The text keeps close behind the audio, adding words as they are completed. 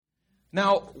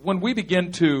Now, when we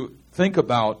begin to think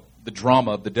about the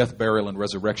drama of the death, burial, and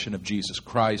resurrection of Jesus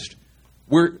Christ,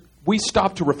 we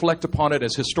stop to reflect upon it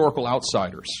as historical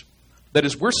outsiders. That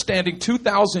is, we're standing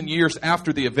 2,000 years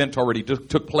after the event already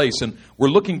took place, and we're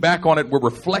looking back on it, we're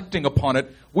reflecting upon it.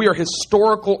 We are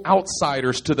historical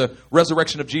outsiders to the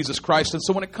resurrection of Jesus Christ. And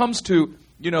so when it comes to,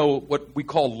 what we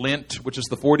call Lent, which is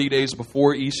the 40 days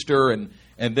before Easter, and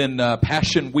then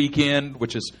Passion Weekend,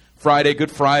 which is Friday,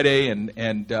 Good Friday,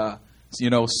 and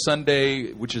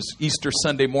Sunday, which is Easter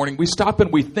Sunday morning, we stop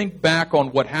and we think back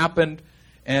on what happened,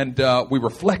 and we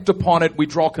reflect upon it, we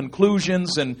draw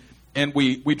conclusions, and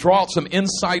we draw out some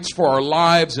insights for our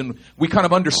lives, and we kind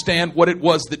of understand what it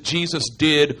was that Jesus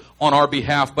did on our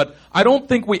behalf. But I don't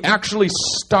think we actually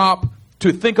stop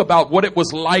to think about what it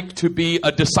was like to be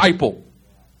a disciple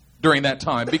during that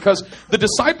time. Because the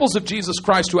disciples of Jesus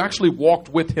Christ who actually walked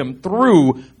with him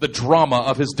through the drama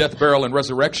of his death, burial, and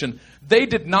resurrection, they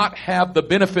did not have the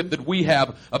benefit that we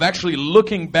have of actually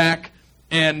looking back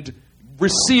and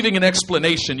receiving an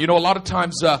explanation. A lot of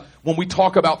times when we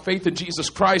talk about faith in Jesus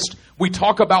Christ, we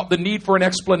talk about the need for an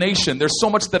explanation. There's so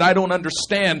much that I don't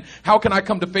understand. How can I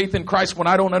come to faith in Christ when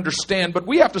I don't understand? But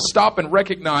we have to stop and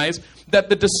recognize that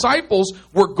the disciples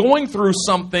were going through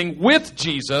something with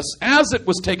Jesus as it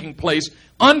was taking place,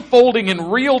 unfolding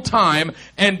in real time,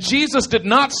 and Jesus did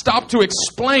not stop to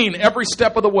explain every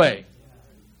step of the way.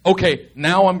 Okay,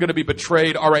 now I'm going to be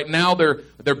betrayed. All right, now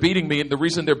they're beating me, and the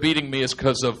reason they're beating me is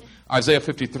because of Isaiah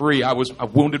 53, I was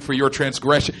wounded for your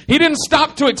transgression. He didn't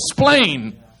stop to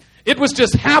explain. It was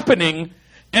just happening,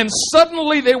 and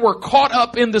suddenly they were caught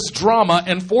up in this drama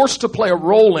and forced to play a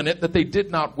role in it that they did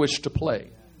not wish to play.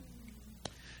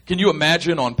 Can you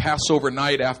imagine on Passover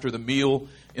night after the meal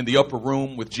in the upper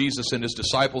room with Jesus and his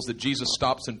disciples that Jesus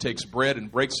stops and takes bread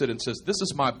and breaks it and says, "This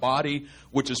is my body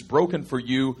which is broken for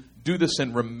you. Do this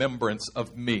in remembrance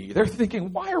of me." They're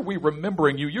thinking, why are we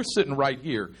remembering you? You're sitting right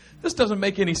here. This doesn't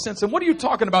make any sense. And what are you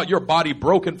talking about, your body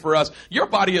broken for us? Your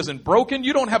body isn't broken.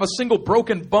 You don't have a single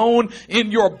broken bone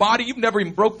in your body. You've never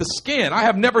even broke the skin. I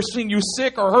have never seen you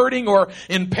sick or hurting or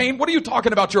in pain. What are you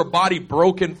talking about, your body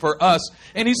broken for us?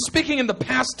 And he's speaking in the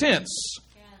past tense.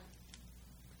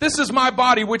 This is my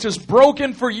body, which is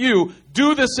broken for you.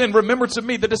 Do this in remembrance of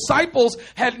me. The disciples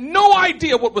had no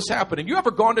idea what was happening. You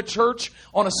ever gone to church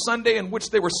on a Sunday in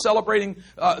which they were celebrating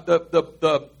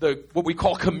the what we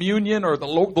call communion or the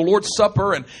Lord's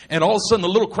Supper, and all of a sudden the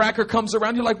little cracker comes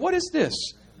around? You're like, what is this?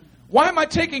 Why am I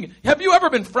taking? Have you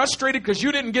ever been frustrated because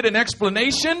you didn't get an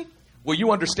explanation? Well, you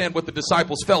understand what the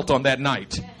disciples felt on that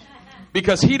night.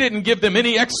 Because he didn't give them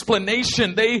any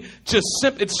explanation. They just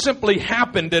it simply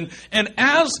happened. And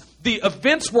as the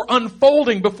events were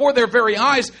unfolding before their very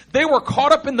eyes, they were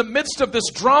caught up in the midst of this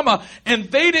drama,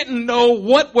 and they didn't know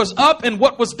what was up and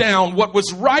what was down, what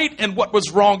was right and what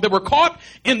was wrong. They were caught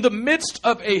in the midst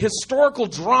of a historical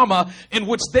drama in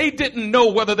which they didn't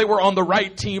know whether they were on the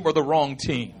right team or the wrong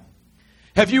team.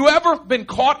 Have you ever been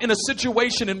caught in a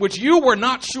situation in which you were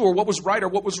not sure what was right or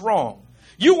what was wrong?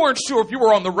 You weren't sure if you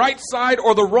were on the right side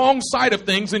or the wrong side of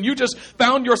things, and you just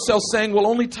found yourself saying, well,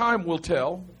 only time will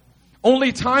tell.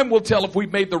 Only time will tell if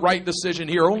we've made the right decision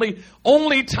here.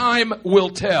 Only time will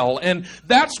tell. And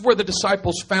that's where the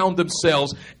disciples found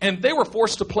themselves, and they were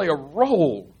forced to play a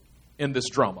role in this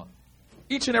drama.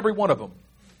 Each and every one of them.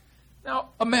 Now,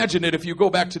 imagine it if you go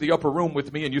back to the upper room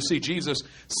with me and you see Jesus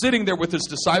sitting there with his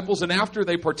disciples, and after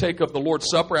they partake of the Lord's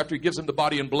Supper, after he gives them the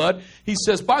body and blood, he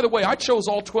says, by the way, I chose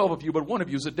all 12 of you, but one of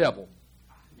you is a devil.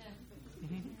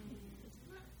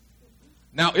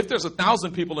 Now, if there's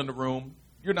 1,000 people in the room,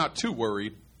 you're not too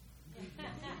worried.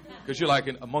 Because you're like,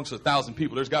 amongst 1,000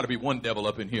 people, there's got to be one devil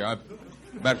up in here.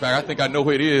 Matter of fact, I think I know who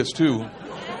it is, too.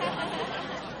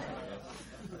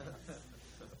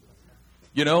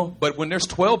 But when there's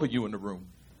 12 of you in the room,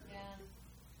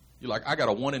 you're like, I got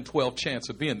a 1 in 12 chance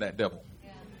of being that devil.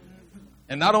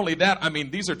 And not only that,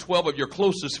 these are 12 of your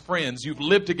closest friends. You've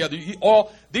lived together.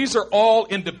 These are all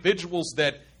individuals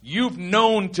that you've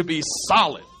known to be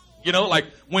solid. Like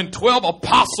when 12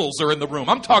 apostles are in the room.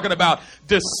 I'm talking about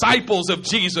disciples of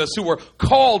Jesus who were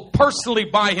called personally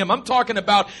by him. I'm talking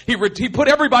about he put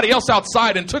everybody else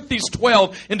outside and took these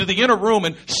 12 into the inner room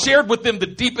and shared with them the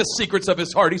deepest secrets of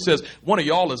his heart. He says, one of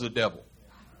y'all is a devil.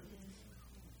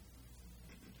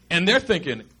 And they're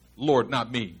thinking, Lord,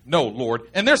 not me. No, Lord.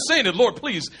 And they're saying it, Lord,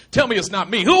 please tell me it's not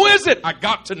me. Who is it? I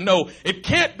got to know. It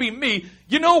can't be me.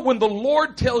 When the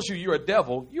Lord tells you you're a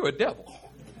devil, you're a devil.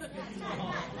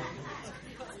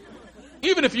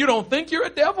 Even if you don't think you're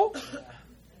a devil.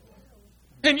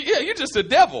 And you're just a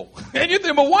devil. And you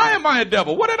think, well, why am I a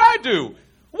devil? What did I do?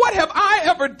 What have I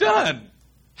ever done?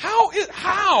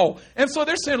 How? And so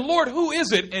they're saying, Lord, who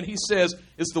is it? And he says,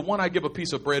 it's the one I give a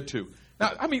piece of bread to.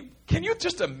 Now, I mean, can you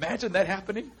just imagine that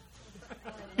happening?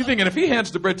 You're thinking, if he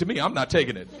hands the bread to me, I'm not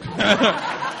taking it.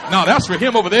 No, that's for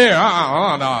him over there.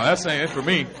 No, that's ain't it for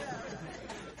me.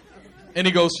 And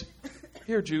he goes,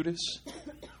 here, Judas.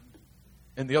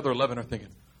 And the other 11 are thinking,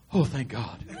 oh, thank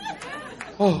God.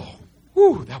 Oh,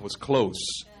 whew, that was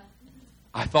close.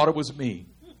 I thought it was me.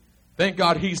 Thank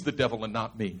God he's the devil and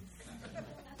not me.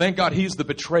 Thank God he's the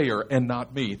betrayer and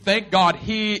not me. Thank God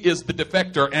he is the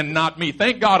defector and not me.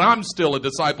 Thank God I'm still a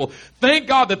disciple. Thank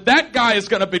God that guy is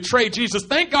going to betray Jesus.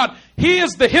 Thank God he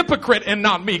is the hypocrite and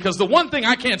not me. Because the one thing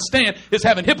I can't stand is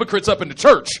having hypocrites up in the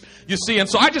church. You see, and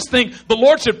so I just think the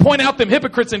Lord should point out them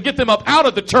hypocrites and get them up out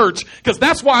of the church. Because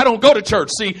that's why I don't go to church.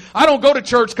 See, I don't go to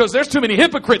church because there's too many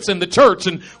hypocrites in the church.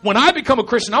 And when I become a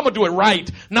Christian, I'm going to do it right.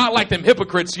 Not like them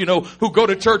hypocrites, who go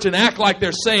to church and act like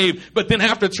they're saved. But then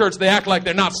after church, they act like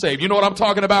they're not saved. You know what I'm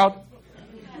talking about?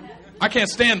 I can't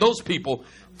stand those people.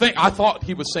 I thought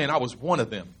he was saying I was one of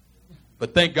them.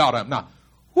 But thank God I'm not.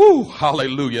 Whew,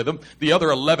 hallelujah. The other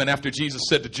 11, after Jesus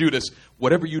said to Judas,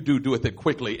 whatever you do, do it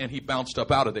quickly. And he bounced up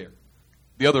out of there.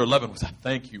 The other 11 was,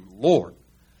 thank you, Lord.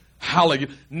 Hallelujah.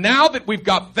 Now that we've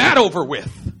got that over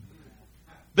with,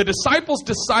 the disciples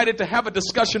decided to have a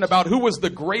discussion about who was the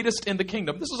greatest in the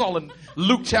kingdom. This is all in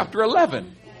Luke chapter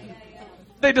 11.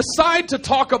 They decide to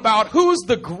talk about who's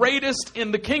the greatest in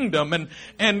the kingdom.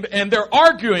 And they're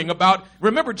arguing about,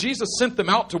 remember, Jesus sent them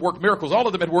out to work miracles. All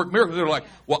of them had worked miracles. They were like,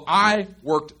 well, I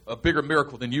worked a bigger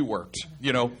miracle than you worked.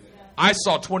 I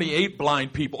saw 28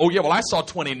 blind people. Oh, yeah, well, I saw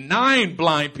 29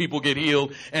 blind people get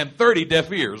healed and 30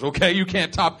 deaf ears. Okay, you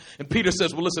can't top. And Peter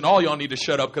says, well, listen, all y'all need to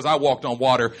shut up because I walked on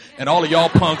water and all of y'all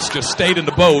punks just stayed in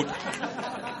the boat.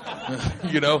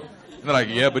 And they're like,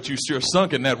 yeah, but you sure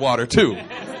sunk in that water too.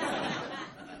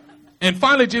 And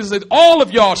finally, Jesus said, all of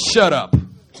y'all shut up.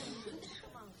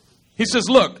 He says,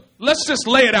 look, let's just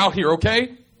lay it out here,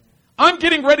 okay? I'm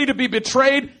getting ready to be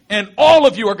betrayed, and all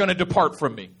of you are going to depart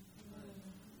from me.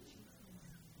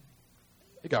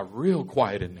 It got real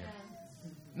quiet in there.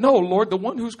 No, Lord, the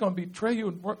one who's going to betray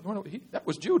you, that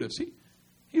was Judas.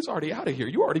 He's already out of here.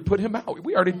 You already put him out.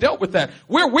 We already dealt with that.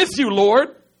 We're with you,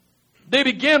 Lord. They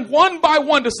began one by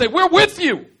one to say, we're with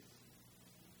you.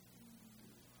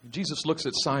 Jesus looks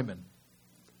at Simon.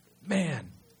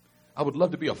 Man, I would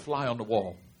love to be a fly on the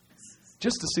wall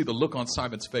just to see the look on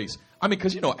Simon's face. I mean,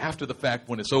 because, after the fact,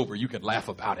 when it's over, you can laugh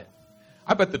about it.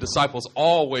 I bet the disciples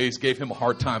always gave him a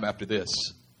hard time after this.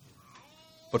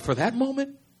 But for that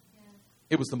moment,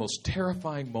 it was the most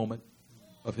terrifying moment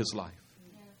of his life.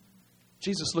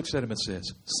 Jesus looks at him and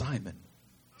says, Simon,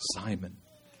 Simon.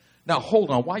 Now, hold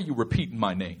on. Why are you repeating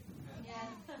my name?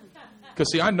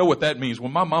 Because, see, I know what that means.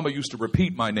 When my mama used to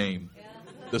repeat my name,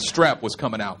 the strap was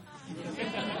coming out.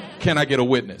 Can I get a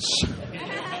witness?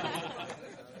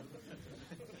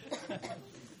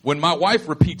 When my wife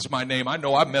repeats my name, I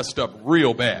know I messed up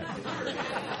real bad.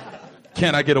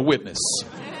 Can I get a witness?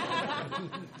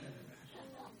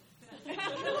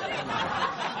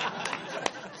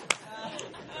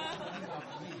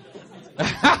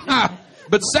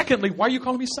 But secondly, why are you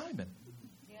calling me Simon?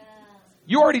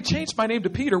 You already changed my name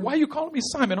to Peter. Why are you calling me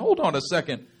Simon? Hold on a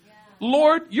second.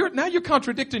 Lord, you're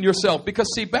contradicting yourself because,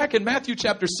 see, back in Matthew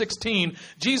chapter 16,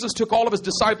 Jesus took all of his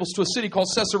disciples to a city called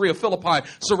Caesarea Philippi,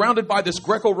 surrounded by this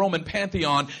Greco-Roman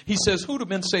pantheon. He says, who do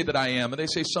men say that I am? And they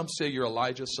say, some say you're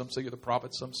Elijah, some say you're the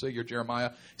prophet, some say you're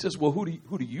Jeremiah. He says, well, who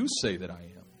do you say that I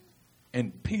am?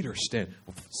 And Peter said,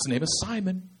 well, his name is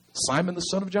Simon, Simon the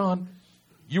son of John.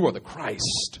 You are the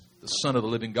Christ, the Son of the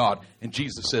living God. And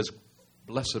Jesus says,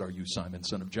 blessed are you, Simon,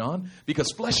 son of John,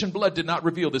 because flesh and blood did not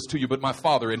reveal this to you, but my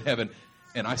Father in heaven.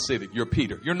 And I say that you're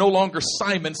Peter. You're no longer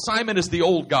Simon. Simon is the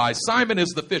old guy. Simon is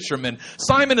the fisherman.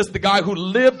 Simon is the guy who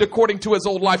lived according to his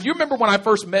old life. You remember when I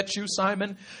first met you,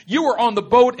 Simon? You were on the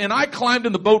boat, and I climbed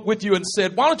in the boat with you and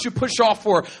said, why don't you push off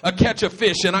for a catch of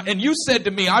fish? And you said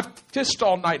to me, I've fished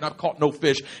all night, and I've caught no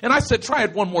fish. And I said, try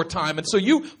it one more time. And so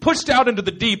you pushed out into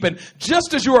the deep, and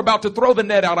just as you were about to throw the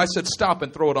net out, I said, stop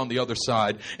and throw it on the other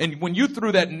side. And when you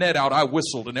threw that net out, I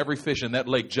whistled, and every fish in that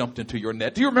lake jumped into your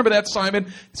net. Do you remember that, Simon?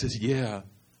 He says, yeah.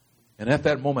 And at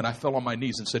that moment, I fell on my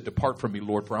knees and said, depart from me,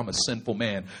 Lord, for I'm a sinful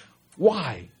man.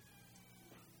 Why?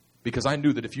 Because I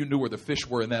knew that if you knew where the fish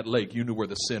were in that lake, you knew where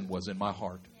the sin was in my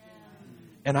heart. Yeah.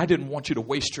 And I didn't want you to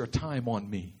waste your time on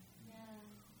me. Yeah.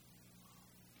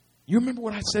 You remember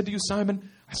what I said to you,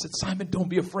 Simon? I said, Simon, don't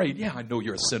be afraid. Yeah, I know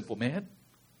you're a sinful man.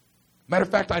 Matter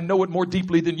of fact, I know it more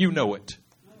deeply than you know it.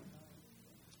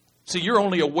 See, you're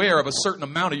only aware of a certain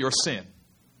amount of your sin.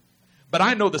 But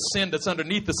I know the sin that's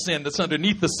underneath the sin, that's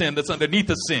underneath the sin, that's underneath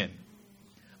the sin.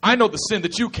 I know the sin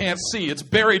that you can't see. It's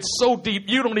buried so deep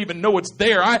you don't even know it's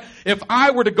there. If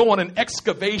I were to go on an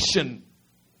excavation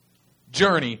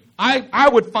journey, I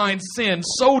would find sin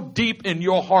so deep in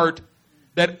your heart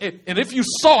that, and if you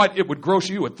saw it, it would gross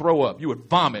you. You would throw up. You would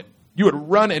vomit. You would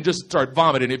run and just start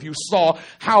vomiting if you saw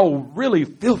how really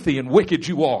filthy and wicked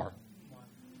you are.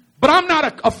 But I'm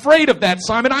not afraid of that,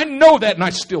 Simon. I know that, and I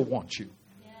still want you.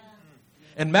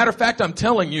 And matter of fact, I'm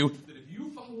telling you that if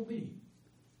you follow me,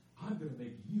 I'm going to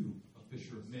make you a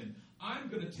fisher of men. I'm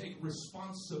going to take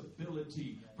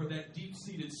responsibility for that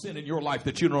deep-seated sin in your life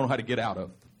that you don't know how to get out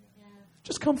of.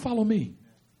 Just come follow me.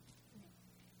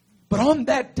 But on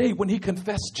that day when he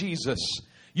confessed Jesus,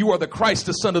 you are the Christ,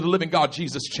 the Son of the living God,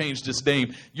 Jesus changed his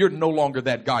name. You're no longer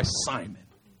that guy, Simon.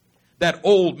 That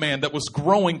old man that was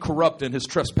growing corrupt in his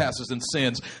trespasses and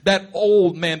sins. That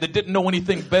old man that didn't know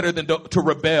anything better than to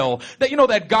rebel.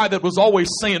 That guy that was always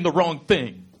saying the wrong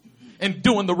thing and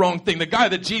doing the wrong thing. The guy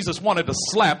that Jesus wanted to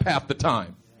slap half the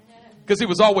time. Because he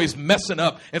was always messing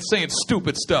up and saying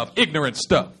stupid stuff, ignorant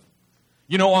stuff.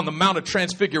 On the Mount of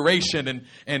Transfiguration,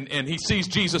 and he sees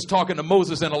Jesus talking to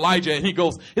Moses and Elijah, and he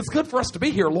goes, "It's good for us to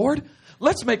be here, Lord.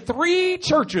 Let's make 3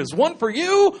 churches, one for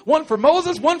you, one for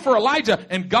Moses, one for Elijah."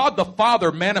 And God the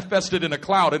Father manifested in a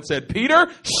cloud and said,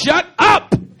 "Peter, shut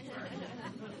up."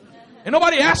 And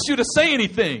nobody asked you to say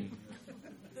anything.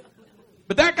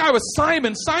 But that guy was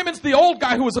Simon. Simon's the old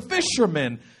guy who was a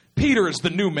fisherman. Peter is the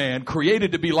new man,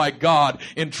 created to be like God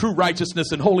in true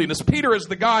righteousness and holiness. Peter is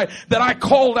the guy that I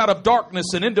called out of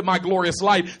darkness and into my glorious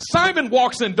light. Simon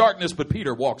walks in darkness, but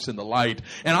Peter walks in the light.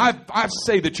 And I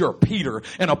say that you're Peter,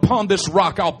 and upon this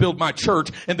rock I'll build my church,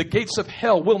 and the gates of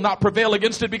hell will not prevail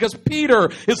against it, because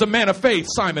Peter is a man of faith.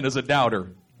 Simon is a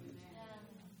doubter.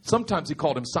 Sometimes he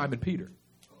called him Simon Peter.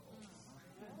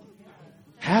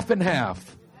 Half and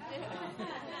half.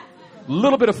 A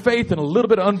little bit of faith and a little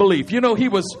bit of unbelief. He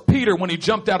was Peter when he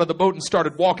jumped out of the boat and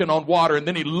started walking on water, and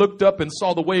then he looked up and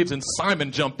saw the waves, and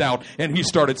Simon jumped out and he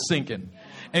started sinking.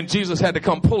 And Jesus had to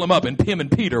come pull him up, and him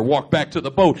and Peter walked back to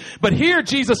the boat. But here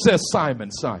Jesus says,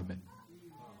 "Simon, Simon."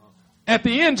 At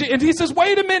the end, and he says,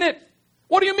 "Wait a minute.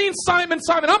 What do you mean, Simon,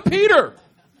 Simon? I'm Peter.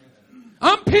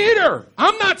 I'm Peter.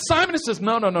 I'm not Simon." He says,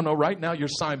 No. Right now you're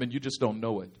Simon. You just don't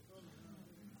know it.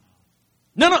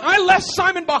 No, I left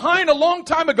Simon behind a long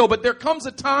time ago, but there comes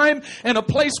a time and a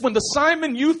place when the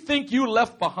Simon you think you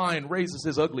left behind raises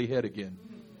his ugly head again.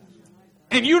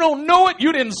 And you don't know it.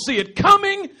 You didn't see it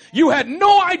coming. You had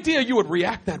no idea you would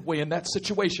react that way in that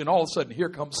situation. All of a sudden, here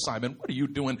comes Simon. "What are you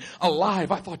doing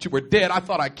alive? I thought you were dead. I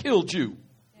thought I killed you."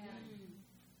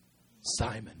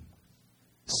 Simon,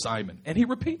 Simon. And he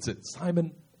repeats it.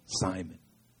 Simon, Simon.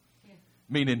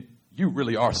 Meaning, you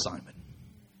really are Simon.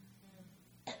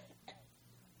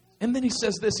 And then he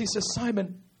says this. He says,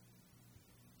 "Simon,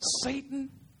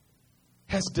 Satan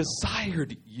has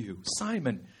desired you."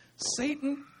 Simon,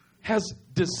 Satan has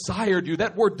desired you.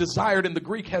 That word desired in the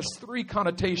Greek has 3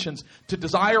 connotations: to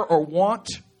desire or want,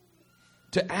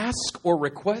 to ask or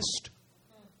request,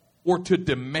 or to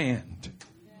demand.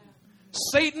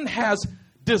 Satan has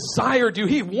desired you.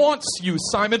 He wants you,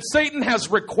 Simon. Satan has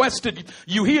requested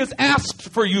you. He has asked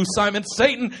for you, Simon.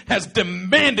 Satan has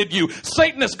demanded you.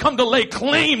 Satan has come to lay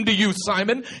claim to you,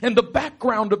 Simon. And the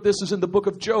background of this is in the book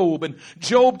of Job. And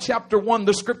Job chapter 1,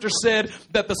 the scripture said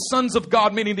that the sons of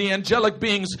God, meaning the angelic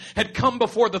beings, had come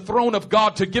before the throne of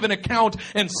God to give an account.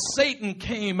 And Satan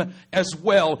came as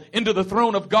well into the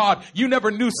throne of God. You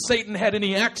never knew Satan had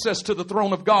any access to the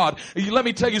throne of God. Let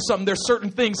me tell you something. There's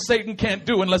certain things Satan can't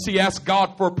do unless he asks God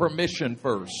for permission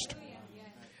first.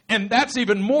 And that's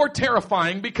even more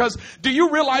terrifying, because do you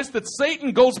realize that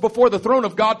Satan goes before the throne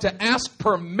of God to ask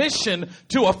permission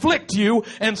to afflict you,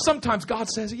 and sometimes God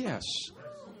says yes.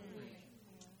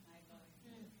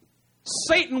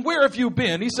 Satan, where have you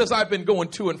been? He says, "I've been going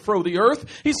to and fro the earth."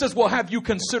 He says, "Well, have you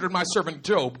considered my servant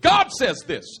Job?" God says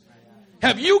this.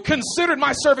 Have you considered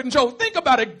my servant Job? Think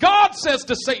about it. God says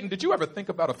to Satan, "Did you ever think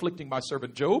about afflicting my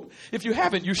servant Job? If you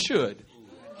haven't, you should."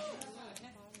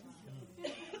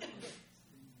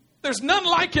 There's none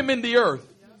like him in the earth.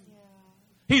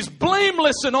 He's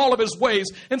blameless in all of his ways.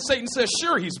 And Satan says,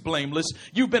 "Sure, he's blameless.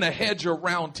 You've been a hedge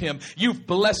around him. You've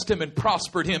blessed him and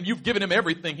prospered him. You've given him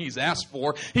everything he's asked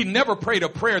for. He never prayed a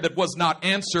prayer that was not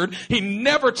answered. He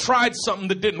never tried something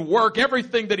that didn't work.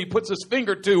 Everything that he puts his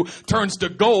finger to turns to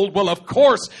gold. Well, of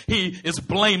course, he is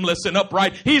blameless and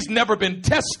upright. He's never been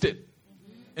tested."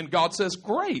 And God says,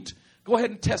 "Great. Go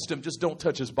ahead and test him. Just don't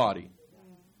touch his body."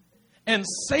 And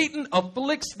Satan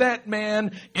afflicts that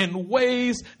man in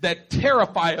ways that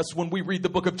terrify us when we read the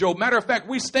book of Job. Matter of fact,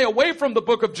 we stay away from the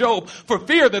book of Job for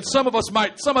fear that some of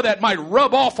that might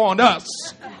rub off on us.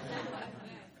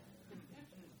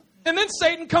 And then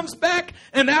Satan comes back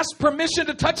and asks permission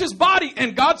to touch his body.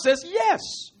 And God says, yes.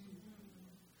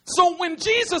 So when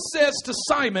Jesus says to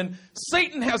Simon,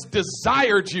 Satan has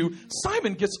desired you,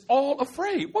 Simon gets all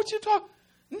afraid. What you talk?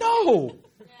 No.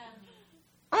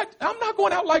 Yeah. I'm not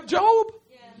going out like Job.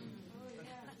 Yeah. Oh,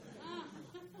 yeah.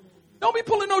 Don't be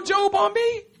pulling no Job on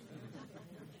me.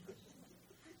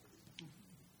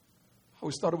 I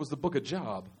always thought it was the book of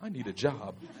Job. I need a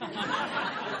job.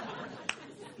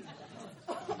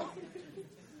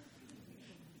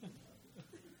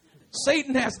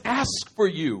 Satan has asked for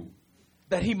you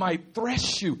that he might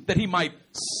thresh you, that he might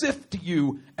sift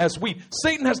you as wheat.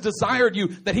 Satan has desired you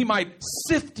that he might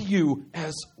sift you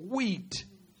as wheat.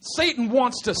 Satan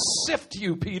wants to sift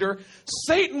you, Peter.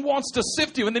 Satan wants to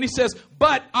sift you. And then he says,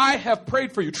 but I have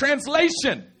prayed for you.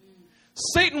 Translation.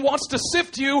 Satan wants to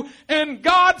sift you, and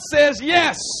God says,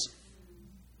 yes,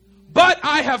 but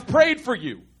I have prayed for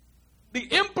you. The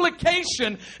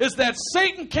implication is that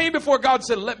Satan came before God and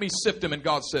said, let me sift him. And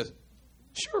God says,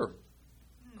 sure,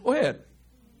 go ahead.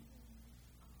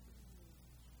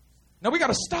 Now we got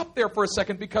to stop there for a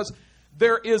second because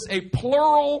there is a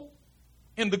plural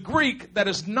in the Greek that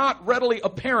is not readily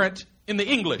apparent in the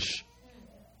English.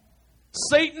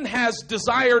 Satan has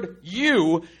desired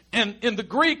you, and in the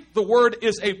Greek the word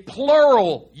is a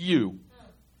plural you.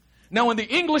 Now in the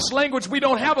English language we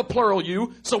don't have a plural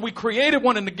you, so we created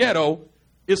one in the ghetto.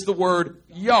 It's the word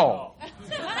y'all.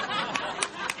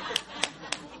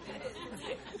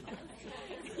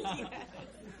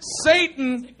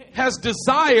 Satan has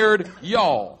desired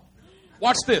y'all.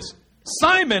 Watch this.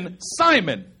 Simon,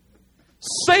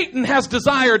 Satan has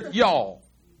desired y'all,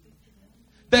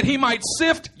 that he might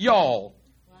sift y'all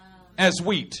as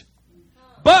wheat.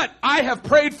 But I have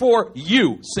prayed for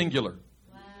you, singular,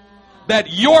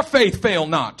 that your faith fail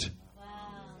not.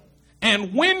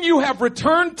 And when you have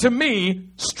returned to me,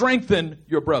 strengthen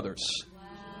your brothers.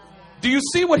 Do you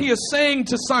see what he is saying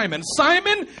to Simon?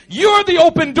 Simon, you're the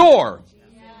open door.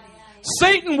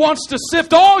 Satan wants to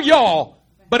sift all y'all,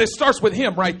 but it starts with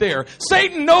him right there.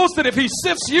 Satan knows that if he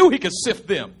sifts you, he can sift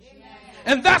them.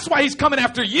 And that's why he's coming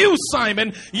after you,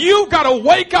 Simon. You've got to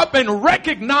wake up and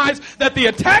recognize that the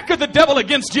attack of the devil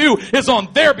against you is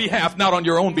on their behalf, not on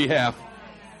your own behalf.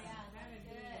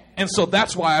 And so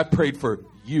that's why I prayed for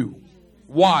you.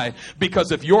 Why?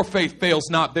 Because if your faith fails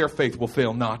not, their faith will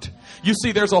fail not. You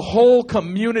see, there's a whole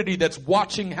community that's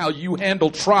watching how you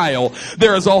handle trial.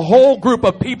 There is a whole group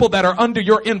of people that are under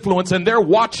your influence, and they're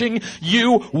watching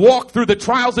you walk through the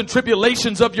trials and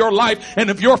tribulations of your life. And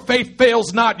if your faith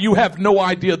fails not, you have no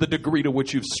idea the degree to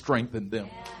which you've strengthened them.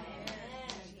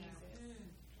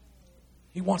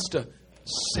 He wants to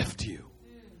sift you.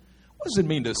 What does it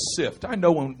mean to sift? I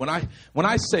know when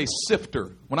I say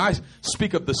sifter, when I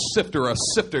speak of the sifter, a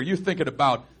sifter, you're thinking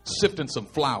about sifting some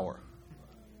flour.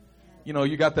 You know,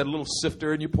 you got that little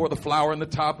sifter and you pour the flour in the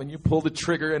top and you pull the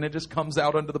trigger and it just comes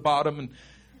out under the bottom. And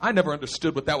I never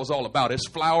understood what that was all about. It's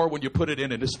flour when you put it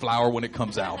in and it's flour when it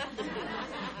comes out.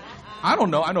 I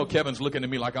don't know. I know Kevin's looking at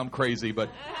me like I'm crazy,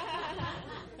 but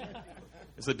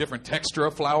it's a different texture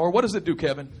of flour. What does it do,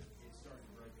 Kevin?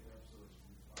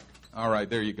 All right,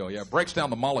 there you go. Yeah, it breaks down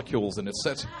the molecules and it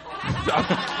sets...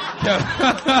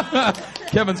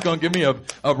 Kevin's going to give me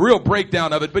a real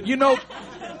breakdown of it. But you know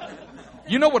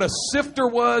what a sifter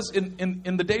was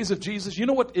in the days of Jesus? You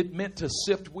know what it meant to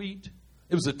sift wheat?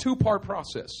 It was a two-part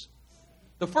process.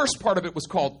 The first part of it was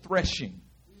called threshing.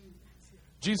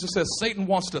 Jesus says Satan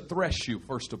wants to thresh you,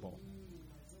 first of all.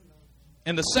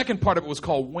 And the second part of it was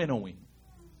called winnowing.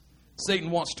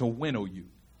 Satan wants to winnow you.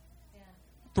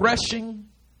 Threshing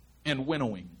and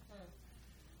winnowing.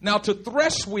 Now, to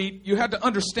thresh wheat, you had to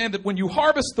understand that when you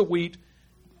harvest the wheat,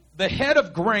 the head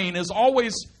of grain is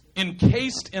always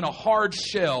encased in a hard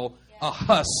shell, a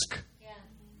husk,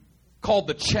 called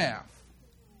the chaff.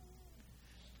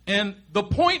 And the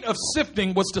point of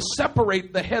sifting was to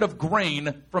separate the head of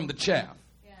grain from the chaff.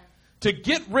 To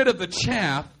get rid of the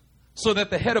chaff so that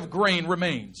the head of grain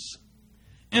remains.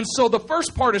 And so the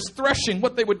first part is threshing.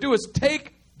 What they would do is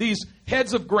take these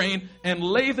heads of grain and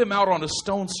lay them out on a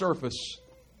stone surface.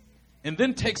 And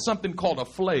then take something called a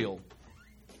flail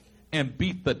and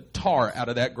beat the tar out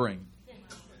of that grain.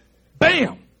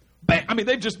 Bam! Bam! I mean,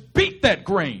 they just beat that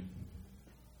grain.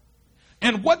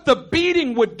 And what the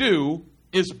beating would do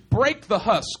is break the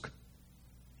husk.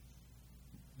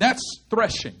 That's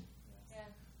threshing.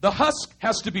 The husk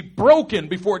has to be broken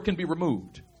before it can be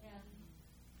removed.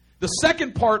 The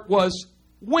second part was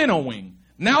winnowing.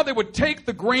 Now they would take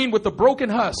the grain with the broken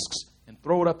husks and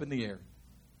throw it up in the air.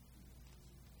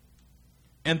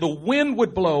 And the wind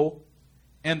would blow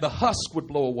and the husk would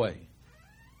blow away.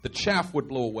 The chaff would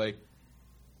blow away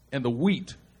and the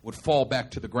wheat would fall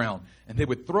back to the ground. And they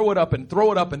would throw it up and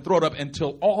throw it up and throw it up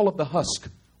until all of the husk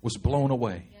was blown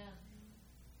away. Yeah.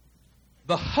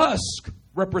 The husk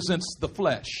represents the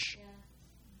flesh. Yeah.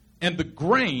 And the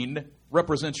grain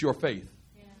represents your faith.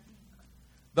 Yeah.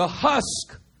 The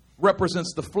husk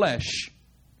represents the flesh.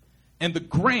 And the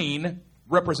grain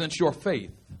represents your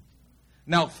faith.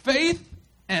 Now, faith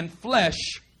and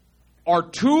flesh are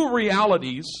two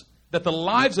realities that the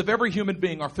lives of every human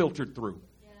being are filtered through.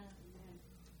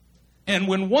 And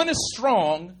when one is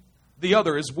strong, the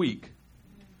other is weak.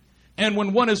 And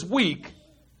when one is weak,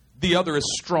 the other is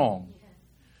strong.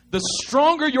 The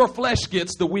stronger your flesh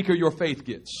gets, the weaker your faith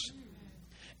gets.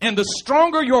 And the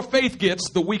stronger your faith gets,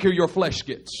 the weaker your flesh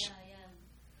gets.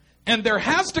 And there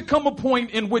has to come a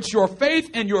point in which your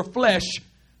faith and your flesh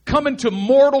come into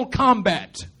mortal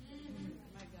combat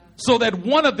so that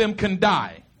one of them can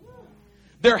die.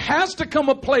 There has to come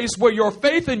a place where your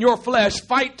faith and your flesh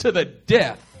fight to the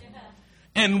death.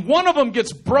 And one of them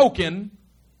gets broken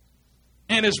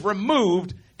and is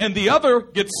removed, and the other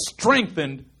gets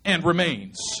strengthened and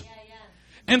remains.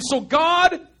 And so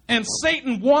God and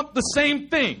Satan want the same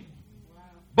thing,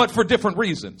 but for different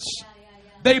reasons.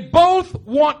 They both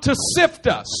want to sift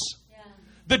us.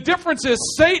 The difference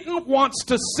is Satan wants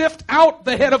to sift out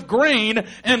the head of grain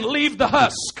and leave the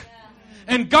husk.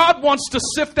 And God wants to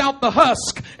sift out the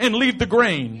husk and leave the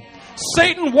grain.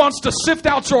 Satan wants to sift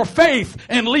out your faith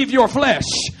and leave your flesh.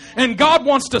 And God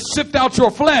wants to sift out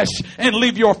your flesh and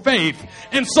leave your faith.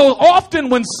 And so often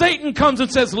when Satan comes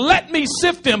and says, let me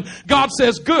sift him, God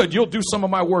says, good, you'll do some of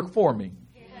my work for me.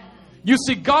 You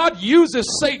see, God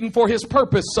uses Satan for his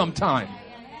purpose sometime.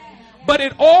 But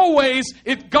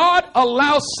God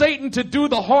allows Satan to do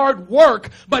the hard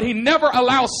work, but he never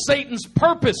allows Satan's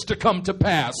purpose to come to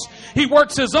pass. He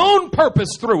works his own purpose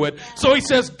through it. So he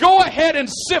says, go ahead and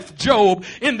sift Job.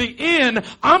 In the end,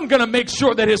 I'm going to make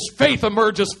sure that his faith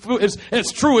emerges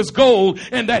as true as gold,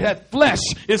 and that flesh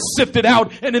is sifted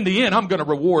out. And in the end, I'm going to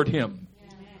reward him.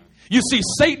 You see,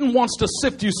 Satan wants to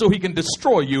sift you so he can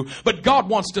destroy you, but God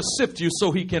wants to sift you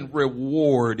so he can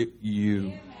reward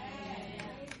you.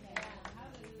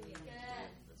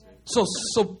 So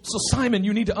Simon,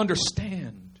 you need to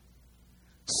understand.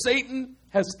 Satan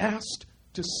has asked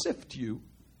to sift you.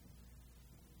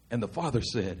 And the Father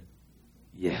said,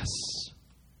 yes.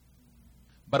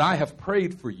 But I have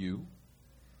prayed for you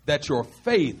that your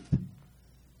faith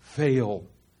fail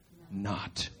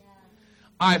not.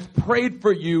 I've prayed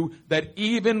for you that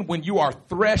even when you are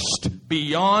threshed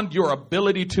beyond your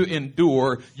ability to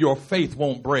endure, your faith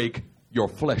won't break, your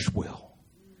flesh will.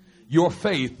 Your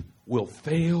faith will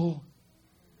fail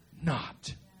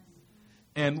not.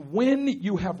 And when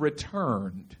you have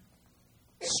returned,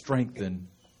 strengthen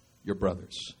your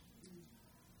brothers.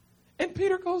 And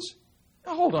Peter goes,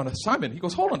 now hold on, Simon. He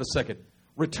goes, hold on a second.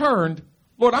 Returned?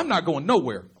 Lord, I'm not going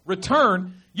nowhere.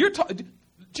 Return?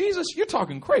 Jesus, you're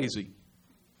talking crazy.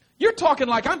 You're talking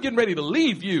like I'm getting ready to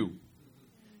leave you.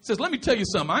 He says, let me tell you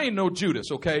something. I ain't no Judas,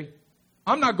 okay?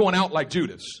 I'm not going out like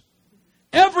Judas.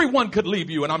 Everyone could leave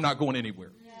you and I'm not going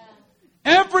anywhere.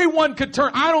 Everyone could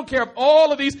turn. I don't care if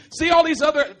all of these, see all these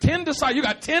other 10 disciples, you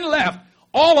got 10 left.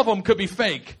 All of them could be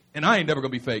fake. And I ain't never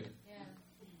going to be fake. Yeah.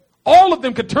 All of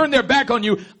them could turn their back on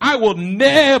you. I will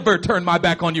never turn my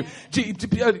back on you.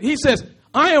 He says,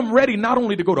 I am ready not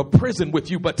only to go to prison with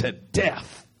you, but to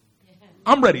death.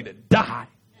 I'm ready to die.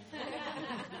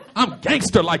 I'm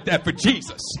gangster like that for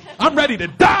Jesus. I'm ready to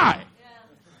die.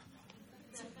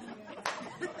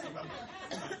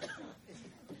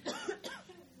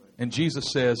 And Jesus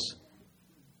says,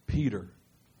 Peter,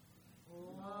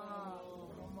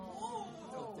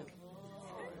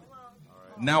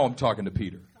 now I'm talking to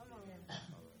Peter.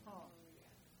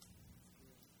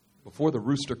 Before the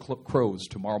rooster crows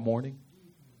tomorrow morning,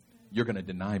 you're going to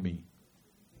deny me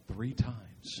 3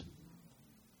 times.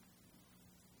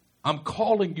 I'm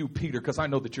calling you, Peter, because I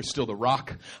know that you're still the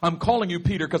rock. I'm calling you,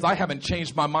 Peter, because I haven't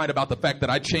changed my mind about the fact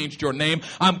that I changed your name.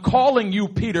 I'm calling you,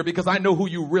 Peter, because I know who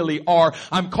you really are.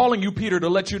 I'm calling you, Peter, to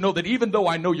let you know that even though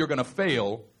I know you're going to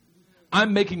fail,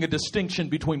 I'm making a distinction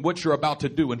between what you're about to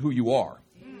do and who you are.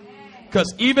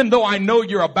 Because even though I know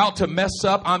you're about to mess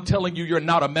up, I'm telling you you're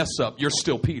not a mess up. You're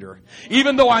still Peter.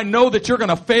 Even though I know that you're going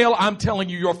to fail, I'm telling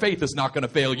you your faith is not going to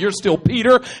fail. You're still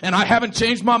Peter, and I haven't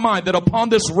changed my mind that upon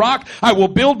this rock I will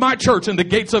build my church and the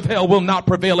gates of hell will not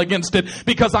prevail against it,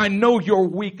 because I know your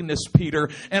weakness, Peter.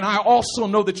 And I also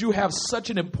know that you have such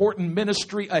an important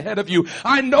ministry ahead of you.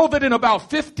 I know that in about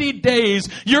 50 days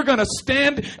you're going to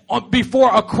stand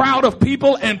before a crowd of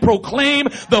people and proclaim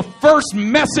the first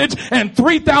message, and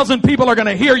 3,000 people people are going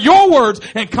to hear your words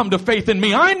and come to faith in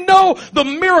me. I know the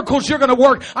miracles you're going to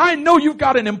work. I know you've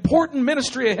got an important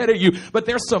ministry ahead of you, but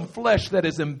there's some flesh that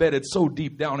is embedded so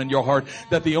deep down in your heart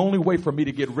that the only way for me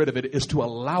to get rid of it is to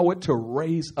allow it to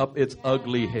raise up its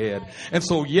ugly head. And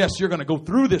so, yes, you're going to go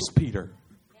through this, Peter,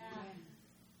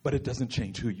 but it doesn't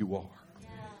change who you are.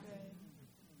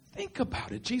 Think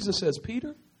about it. Jesus says,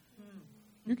 Peter,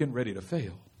 you're getting ready to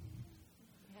fail.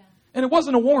 And it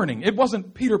wasn't a warning. It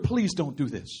wasn't, Peter, please don't do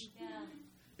this.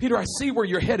 Peter, I see where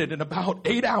you're headed in about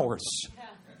 8 hours.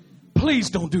 Please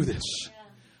don't do this.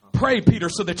 Pray, Peter,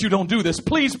 so that you don't do this.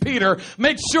 Please, Peter,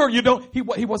 make sure you don't. He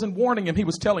wasn't warning him. He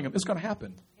was telling him it's going to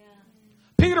happen.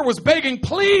 Peter was begging,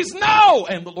 please, no.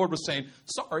 And the Lord was saying,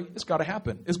 sorry, it's got to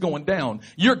happen. It's going down.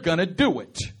 You're going to do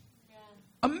it.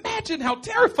 Imagine how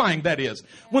terrifying that is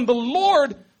when the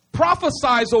Lord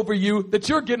prophesies over you that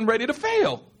you're getting ready to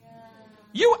fail.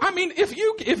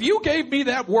 If you gave me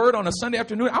that word on a Sunday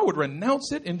afternoon, I would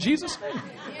renounce it in Jesus' name.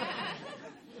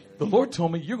 The Lord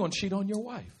told me you're going to cheat on your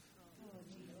wife.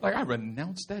 Like, I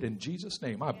renounce that in Jesus'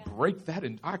 name. I break that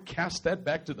and I cast that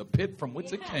back to the pit from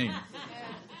whence it came.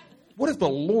 What if the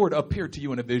Lord appeared to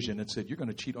you in a vision and said, you're going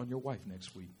to cheat on your wife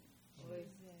next week?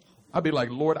 I'd be like,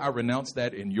 Lord, I renounce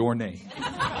that in your name.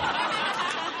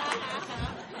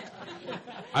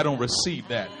 I don't receive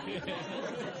that.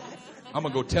 I'm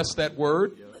going to go test that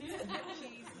word.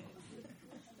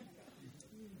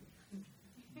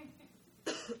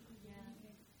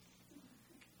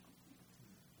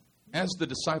 As the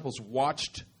disciples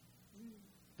watched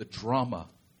the drama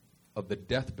of the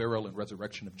death, burial, and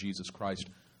resurrection of Jesus Christ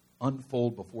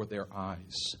unfold before their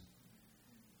eyes,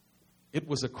 it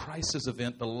was a crisis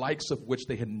event, the likes of which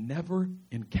they had never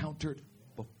encountered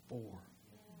before.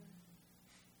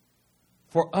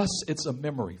 For us, it's a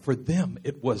memory. For them,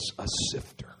 it was a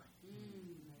sifter.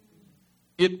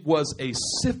 It was a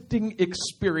sifting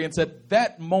experience. At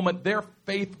that moment, their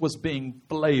faith was being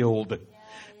flailed.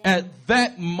 At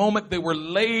that moment, they were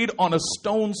laid on a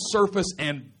stone surface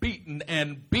and beaten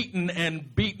and beaten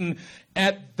and beaten.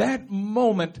 At that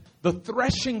moment, the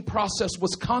threshing process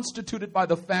was constituted by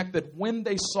the fact that when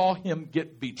they saw him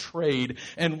get betrayed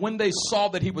and when they saw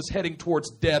that he was heading towards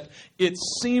death, it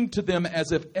seemed to them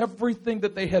as if everything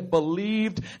that they had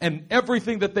believed and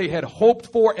everything that they had hoped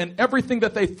for and everything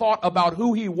that they thought about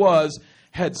who he was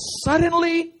had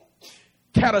suddenly,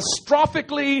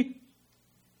 catastrophically,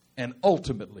 and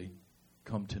ultimately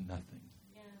come to nothing.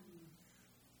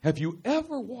 Have you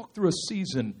ever walked through a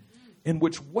season in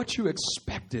which what you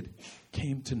expected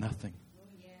came to nothing?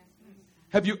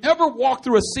 Have you ever walked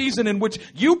through a season in which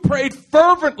you prayed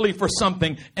fervently for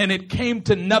something and it came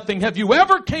to nothing? Have you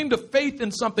ever came to faith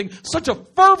in something, such a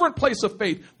fervent place of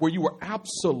faith where you were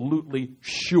absolutely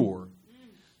sure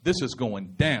this is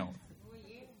going down,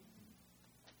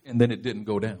 and then it didn't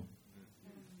go down?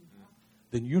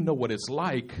 Then you know what it's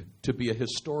like to be a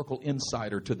historical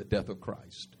insider to the death of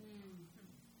Christ.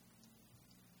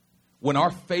 When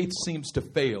our faith seems to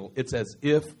fail, it's as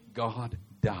if God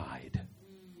died.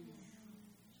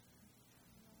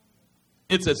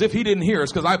 It's as if he didn't hear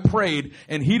us because I prayed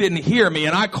and he didn't hear me,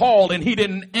 and I called and he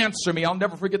didn't answer me. I'll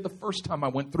never forget the first time I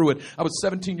went through it. I was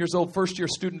 17 years old, first year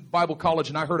student at Bible college,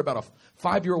 and I heard about a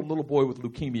 5-year-old little boy with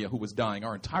leukemia who was dying.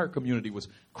 Our entire community was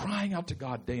crying out to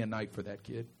God day and night for that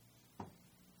kid.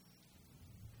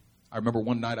 I remember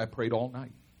one night I prayed all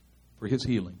night for his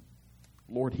healing.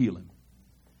 Lord, heal him.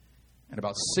 And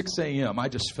about 6 a.m., I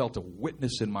just felt a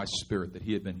witness in my spirit that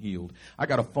he had been healed. I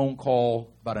got a phone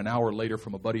call about an hour later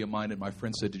from a buddy of mine, and my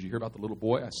friend said, did you hear about the little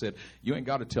boy? I said, you ain't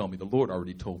got to tell me. The Lord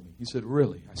already told me. He said,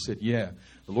 really? I said, yeah.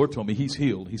 The Lord told me he's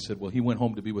healed. He said, well, he went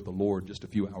home to be with the Lord just a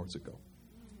few hours ago.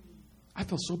 I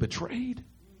felt so betrayed.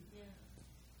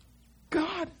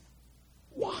 God,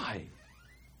 why?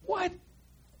 What?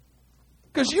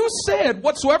 Because you said,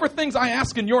 whatsoever things I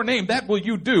ask in your name, that will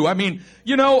you do.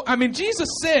 Jesus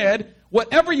said,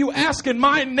 whatever you ask in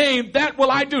my name, that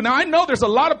will I do. Now, I know there's a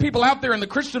lot of people out there in the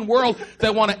Christian world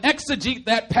that want to exegete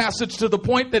that passage to the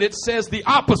point that it says the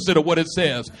opposite of what it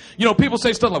says. People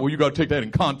say stuff like, well, you got to take that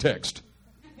in context.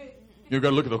 You've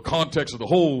got to look at the context of the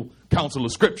whole counsel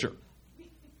of Scripture.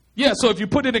 Yeah, so if you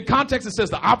put it in context, it says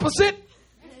the opposite.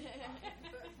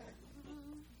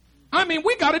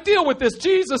 We got to deal with this.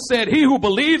 Jesus said, he who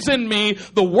believes in me,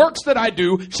 the works that I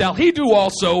do, shall he do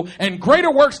also, and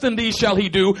greater works than these shall he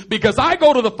do, because I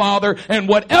go to the Father, and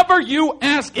whatever you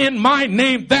ask in my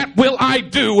name, that will I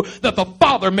do, that the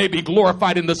Father may be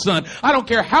glorified in the Son. I don't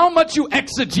care how much you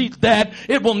exegete that,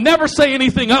 it will never say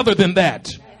anything other than that.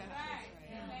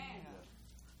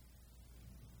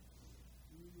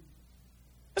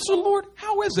 And so, Lord,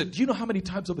 how is it? Do you know how many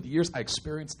times over the years I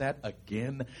experienced that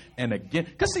again and again?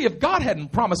 Because, see, if God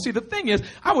hadn't promised, see, the thing is,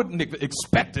 I wouldn't have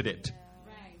expected it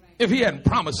if he hadn't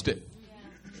promised it.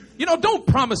 You know, don't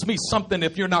promise me something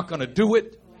if you're not going to do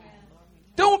it.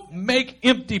 Don't make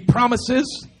empty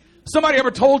promises. Somebody ever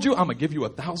told you, I'm going to give you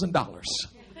 $1,000.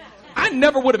 I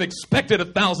never would have expected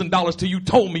 $1,000 till you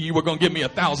told me you were going to give me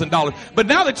 $1,000. But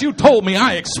now that you told me,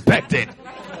 I expect it.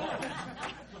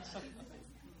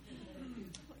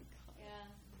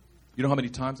 You know how many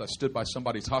times I stood by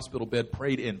somebody's hospital bed,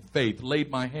 prayed in faith, laid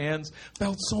my hands,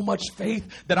 felt so much faith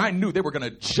that I knew they were going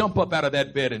to jump up out of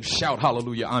that bed and shout,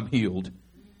 hallelujah, I'm healed.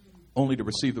 Only to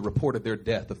receive the report of their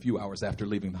death a few hours after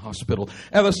leaving the hospital.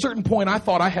 At a certain point, I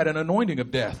thought I had an anointing of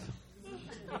death.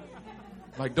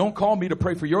 Like, don't call me to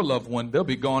pray for your loved one. They'll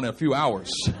be gone in a few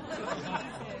hours.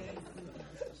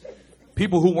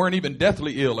 People who weren't even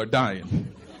deathly ill are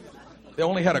dying. They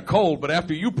only had a cold, but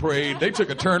after you prayed, they took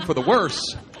a turn for the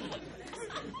worse.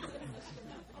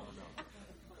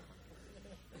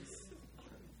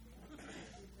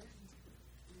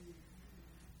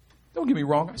 Don't get me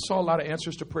wrong, I saw a lot of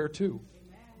answers to prayer too.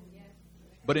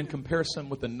 But in comparison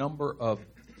with the number of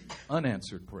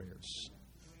unanswered prayers,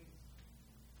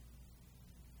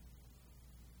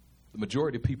 the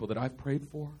majority of people that I've prayed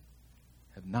for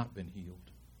have not been healed.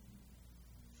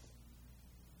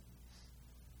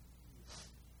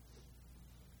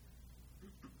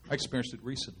 I experienced it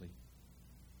recently.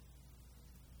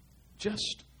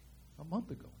 Just a month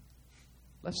ago.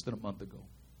 Less than a month ago.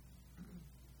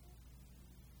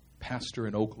 Pastor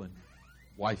in Oakland,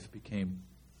 wife became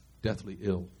deathly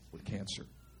ill with cancer.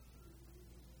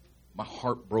 My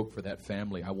heart broke for that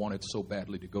family. I wanted so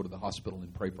badly to go to the hospital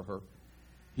and pray for her.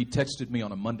 He texted me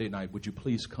on a Monday night, would you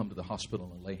please come to the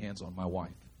hospital and lay hands on my wife?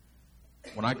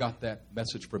 When I got that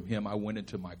message from him, I went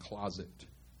into my closet.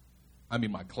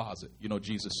 My closet. You know,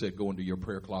 Jesus said, go into your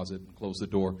prayer closet and close the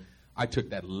door. I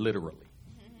took that literally.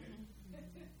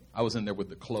 I was in there with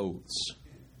the clothes.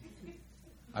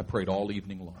 I prayed all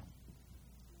evening long.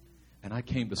 And I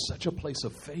came to such a place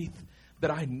of faith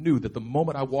that I knew that the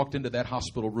moment I walked into that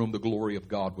hospital room, the glory of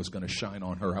God was going to shine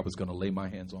on her. I was going to lay my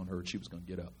hands on her and she was going to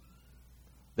get up.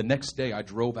 The next day, I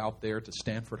drove out there to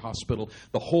Stanford Hospital,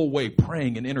 the whole way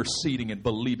praying and interceding and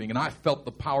believing. And I felt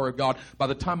the power of God. By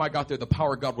the time I got there, the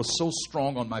power of God was so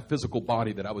strong on my physical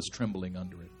body that I was trembling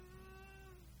under it.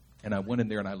 And I went in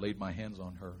there and I laid my hands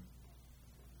on her.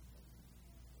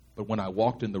 But when I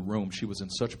walked in the room, she was in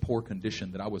such poor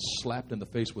condition that I was slapped in the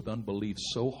face with unbelief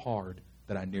so hard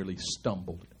that I nearly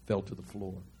stumbled and fell to the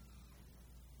floor.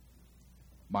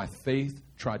 My faith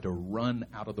tried to run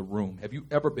out of the room. Have you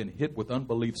ever been hit with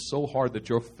unbelief so hard that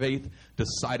your faith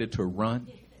decided to run?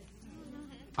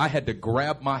 I had to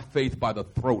grab my faith by the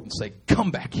throat and say,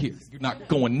 come back here. You're not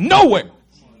going nowhere.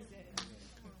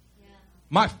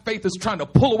 My faith is trying to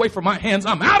pull away from my hands.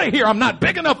 I'm out of here. I'm not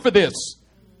big enough for this.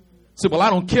 I said, well, I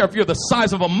don't care if you're the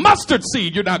size of a mustard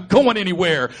seed. You're not going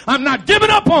anywhere. I'm not giving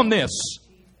up on this.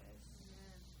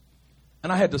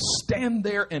 And I had to stand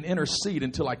there and intercede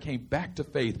until I came back to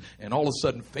faith. And all of a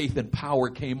sudden, faith and power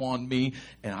came on me.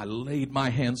 And I laid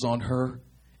my hands on her.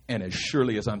 And as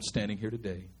surely as I'm standing here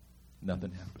today,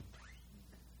 nothing happened.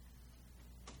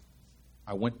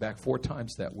 I went back 4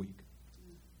 times that week.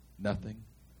 Nothing,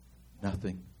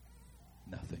 nothing,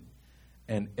 nothing.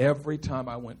 And every time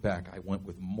I went back, I went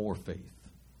with more faith.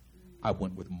 I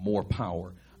went with more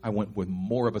power. I went with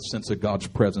more of a sense of God's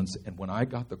presence. And when I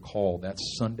got the call that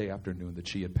Sunday afternoon that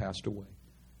she had passed away,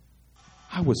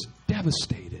 I was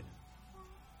devastated.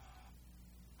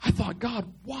 I thought,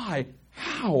 God, why?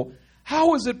 How?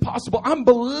 How is it possible? I'm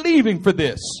believing for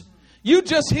this. You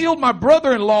just healed my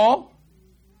brother-in-law.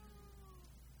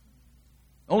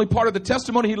 Only part of the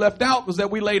testimony he left out was that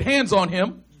we laid hands on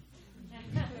him.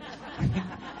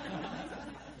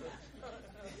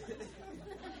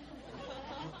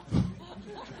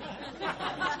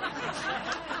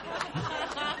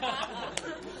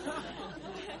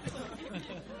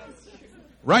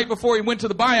 Right before he went to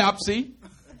the biopsy.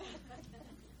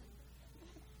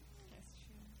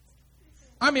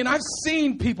 I've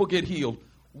seen people get healed.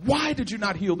 Why did you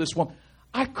not heal this woman?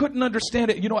 I couldn't understand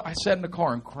it. You know what? I sat in the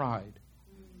car and cried.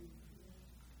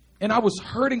 And I was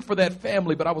hurting for that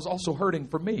family, but I was also hurting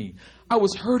for me. I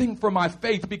was hurting for my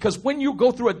faith, because when you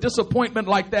go through a disappointment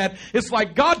like that, it's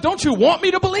like, God, don't you want me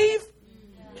to believe?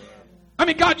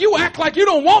 God, you act like you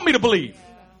don't want me to believe.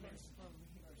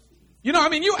 You know,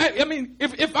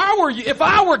 if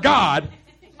I were God,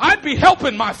 I'd be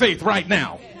helping my faith right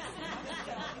now.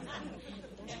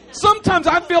 Sometimes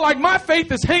I feel like my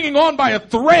faith is hanging on by a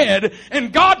thread,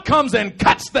 and God comes and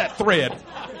cuts that thread.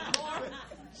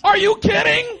 Are you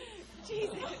kidding?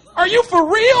 Are you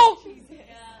for real?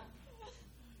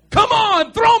 Come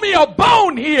on, throw me a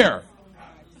bone here.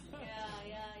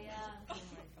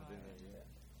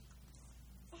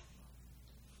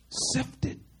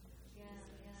 Sifted.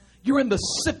 You're in the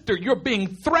sifter. You're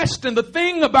being threshed. And the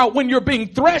thing about when you're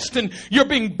being threshed and you're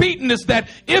being beaten is that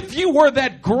if you were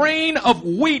that grain of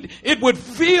wheat, it would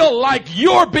feel like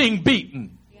you're being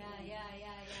beaten.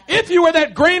 If you were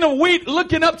that grain of wheat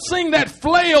looking up, seeing that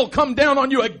flail come down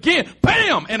on you again,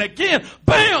 bam, and again,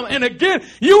 bam, and again,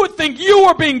 you would think you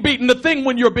were being beaten. The thing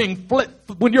when you're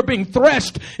being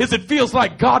threshed is it feels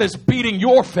like God is beating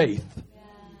your faith.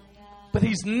 But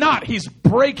He's not. He's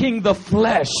breaking the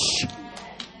flesh.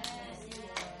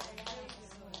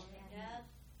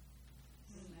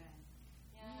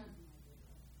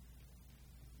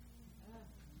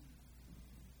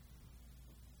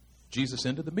 Jesus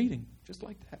ended the meeting just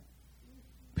like that.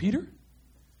 Peter,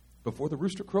 before the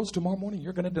rooster crows tomorrow morning,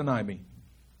 you're going to deny me.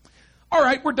 All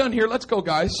right, we're done here. Let's go,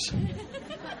 guys.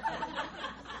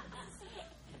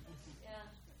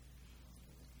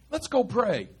 Let's go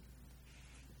pray.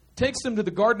 Takes them to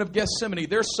the Garden of Gethsemane.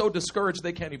 They're so discouraged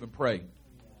they can't even pray.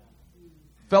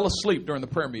 Fell asleep during the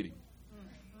prayer meeting.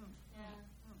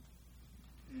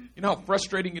 You know how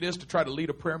frustrating it is to try to lead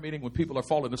a prayer meeting when people are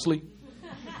falling asleep?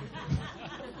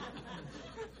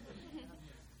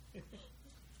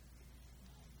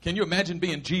 Can you imagine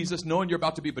being Jesus, knowing you're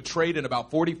about to be betrayed in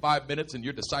about 45 minutes and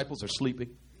your disciples are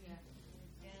sleeping?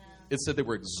 It said they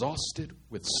were exhausted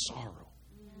with sorrow.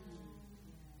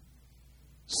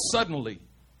 Suddenly,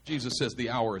 Jesus says,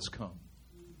 the hour has come.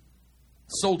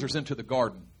 Soldiers enter the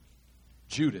garden.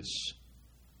 Judas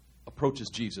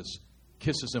approaches Jesus,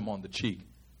 kisses him on the cheek.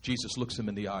 Jesus looks him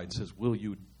in the eye and says, will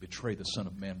you betray the Son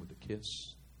of Man with a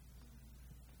kiss?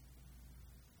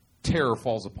 Terror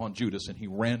falls upon Judas and he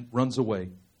runs away,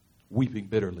 weeping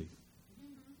bitterly.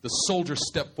 The soldiers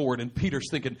step forward and Peter's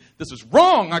thinking, this is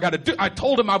wrong. I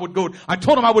told him I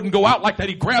wouldn't go out like that.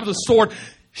 He grabs a sword.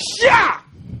 Shah!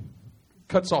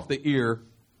 Cuts off the ear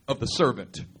of the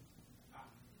servant.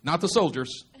 Not the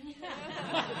soldiers.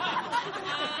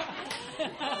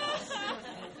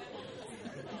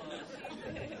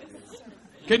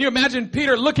 Can you imagine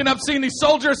Peter looking up, seeing these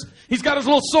soldiers? He's got his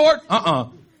little sword.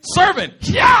 Servant.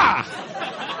 Yeah!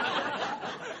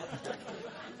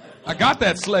 I got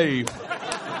that slave.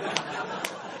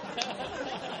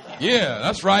 Yeah,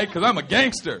 that's right, because I'm a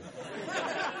gangster.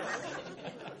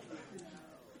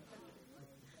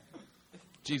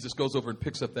 Jesus goes over and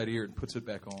picks up that ear and puts it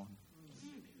back on.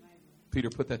 Peter,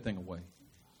 put that thing away.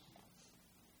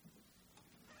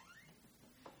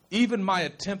 Even my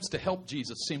attempts to help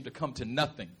Jesus seem to come to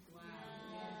nothing.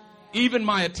 Even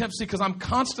my attempts, because I'm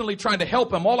constantly trying to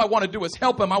help him. All I want to do is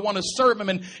help him. I want to serve him.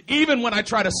 And even when I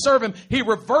try to serve him, he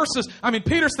reverses.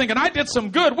 Peter's thinking, I did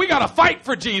some good. We got to fight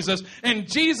for Jesus.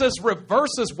 And Jesus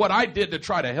reverses what I did to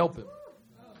try to help him.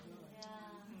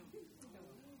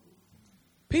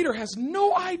 Peter has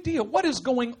no idea what is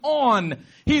going on.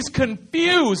 He's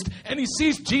confused and he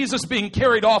sees Jesus being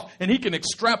carried off and he can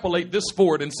extrapolate this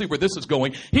forward and see where this is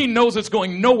going. He knows it's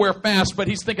going nowhere fast, but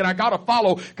he's thinking, I got to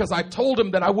follow because I told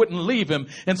him that I wouldn't leave him.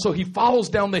 And so he follows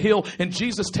down the hill and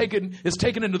Jesus is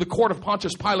taken into the court of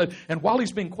Pontius Pilate. And while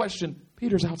he's being questioned,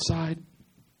 Peter's outside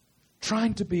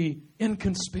trying to be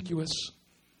inconspicuous,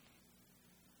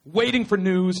 waiting for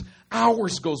news.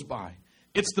 Hours goes by.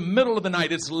 It's the middle of the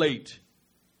night. It's late.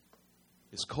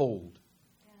 It's cold.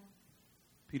 Yeah.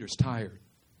 Peter's tired.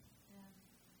 Yeah.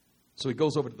 So he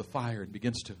goes over to the fire and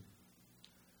begins to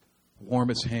warm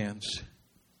his hands.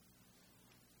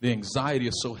 The anxiety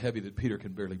is so heavy that Peter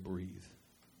can barely breathe.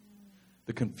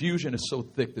 The confusion is so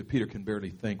thick that Peter can barely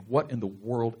think. What in the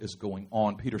world is going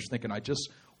on? Peter's thinking, I just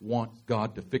want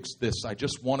God to fix this. I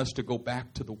just want us to go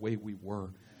back to the way we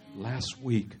were last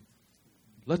week.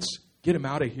 Let's get him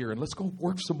out of here and let's go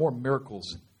work some more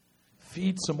miracles.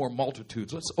 Feed some more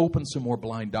multitudes. Let's open some more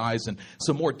blind eyes and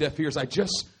some more deaf ears. I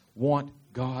just want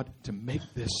God to make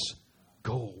this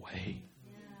go away.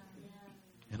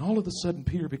 And all of a sudden,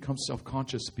 Peter becomes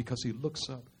self-conscious because he looks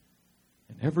up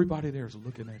and everybody there is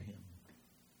looking at him.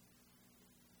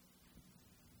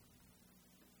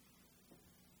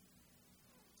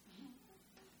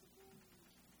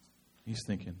 He's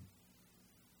thinking,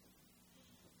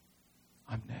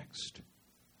 I'm next.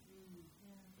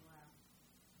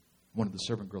 One of the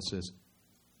servant girls says,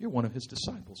 you're one of his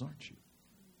disciples, aren't you?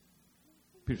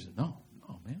 Peter said, no,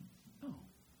 man. No,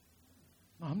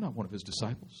 I'm not one of his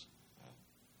disciples.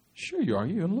 Sure you are.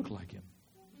 You don't look like him.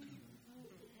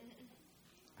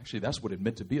 Actually, that's what it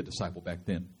meant to be a disciple back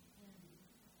then.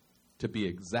 To be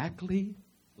exactly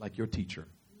like your teacher.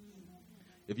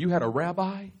 If you had a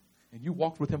rabbi and you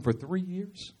walked with him for 3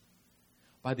 years,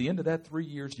 By the end of that 3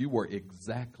 years, you were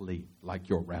exactly like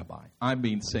your rabbi. I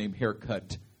mean, same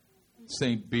haircut,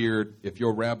 same beard. If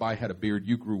your rabbi had a beard,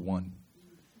 you grew one.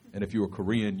 And if you were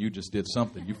Korean, you just did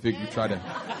something. You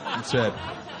said,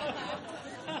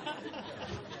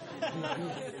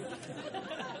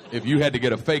 if you had to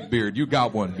get a fake beard, you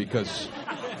got one because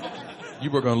you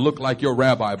were going to look like your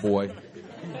rabbi boy.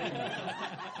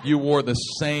 You wore the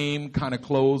same kind of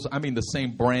clothes. I mean, the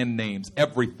same brand names,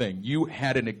 everything. You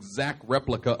had an exact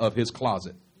replica of his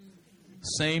closet.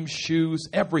 Same shoes,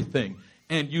 everything.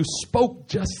 And you spoke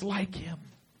just like him.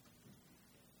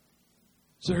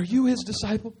 So are you his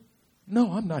disciple?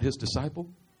 No, I'm not his disciple.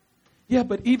 Yeah,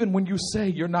 but even when you say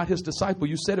you're not his disciple,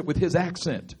 you said it with his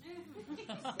accent.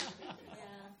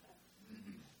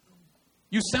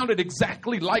 You sounded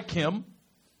exactly like him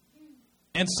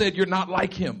and said you're not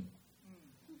like him.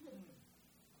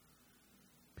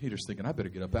 Peter's thinking, I better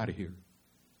get up out of here.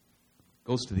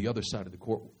 Goes to the other side of the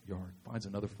courtyard, finds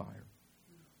another fire,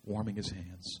 warming his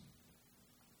hands.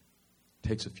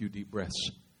 Takes a few deep breaths.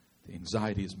 The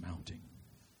anxiety is mounting.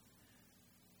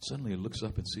 Suddenly he looks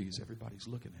up and sees everybody's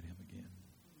looking at him again.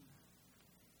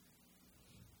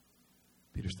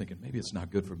 Peter's thinking, maybe it's not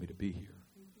good for me to be here.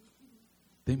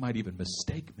 They might even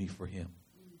mistake me for him.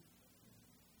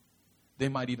 They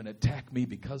might even attack me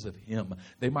because of him.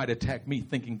 They might attack me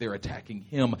thinking they're attacking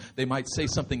him. They might say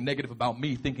something negative about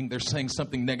me thinking they're saying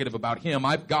something negative about him.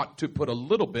 I've got to put a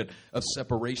little bit of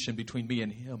separation between me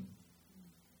and him.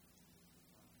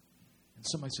 And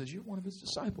somebody says, you're one of his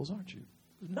disciples, aren't you?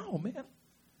 No, man.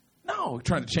 No.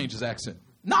 Trying to change his accent.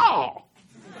 No.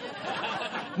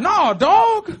 No,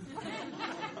 dog.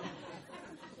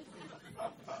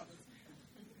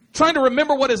 Trying to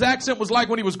remember what his accent was like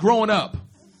when he was growing up.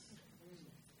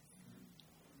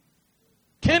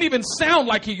 Can't even sound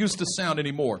like he used to sound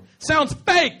anymore. Sounds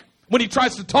fake when he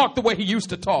tries to talk the way he used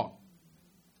to talk.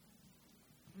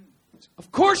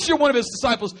 Of course you're one of his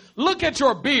disciples. Look at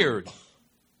your beard.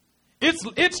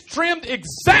 It's trimmed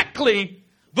exactly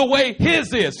the way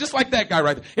his is. Just like that guy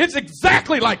right there. It's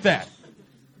exactly like that.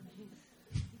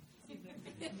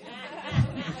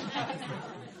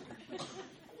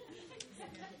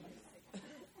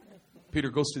 Peter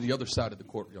goes to the other side of the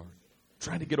courtyard,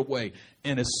 trying to get away.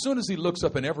 And as soon as he looks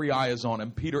up and every eye is on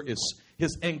him,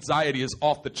 his anxiety is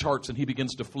off the charts and he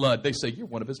begins to flood. They say, you're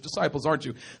one of his disciples, aren't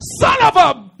you? Son of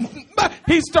a...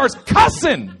 He starts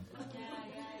cussing.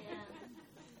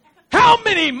 How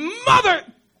many mother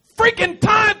freaking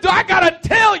times do I got to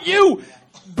tell you,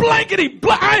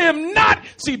 I am not...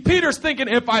 See, Peter's thinking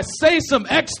if I say some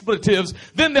expletives,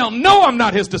 then they'll know I'm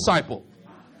not his disciple.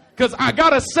 Because I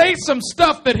got to say some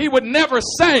stuff that he would never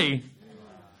say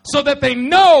so that they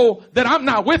know that I'm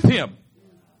not with him.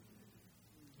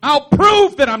 I'll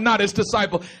prove that I'm not his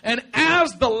disciple. And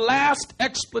as the last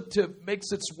expletive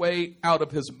makes its way out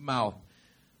of his mouth,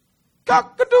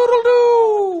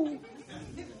 cock-a-doodle-doo,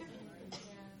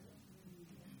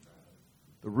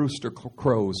 the rooster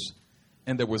crows.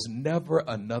 And there was never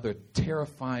a more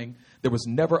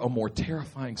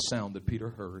terrifying sound that Peter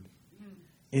heard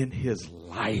in his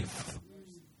life.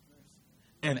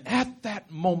 And at that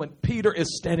moment, Peter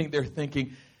is standing there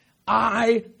thinking,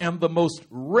 I am the most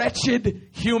wretched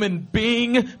human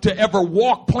being to ever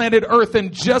walk planet Earth.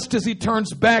 And just as he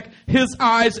turns back, his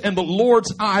eyes and the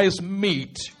Lord's eyes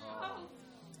meet.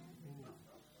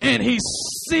 And he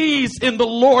sees in the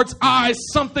Lord's eyes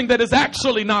something that is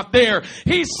actually not there.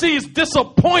 He sees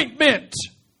disappointment.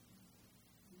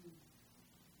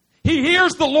 He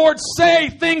hears the Lord say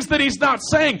things that he's not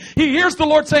saying. He hears the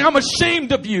Lord say, I'm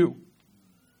ashamed of you.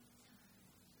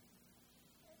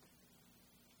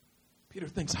 Peter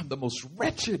thinks I'm the most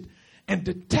wretched and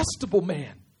detestable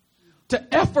man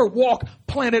to ever walk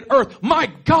planet Earth. My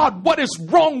God, what is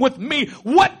wrong with me?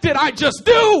 What did I just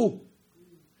do?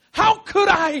 How could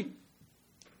I?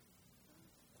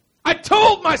 I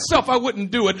told myself I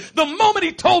wouldn't do it. The moment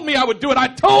he told me I would do it, I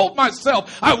told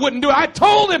myself I wouldn't do it. I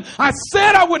told him, I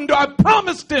said I wouldn't do it. I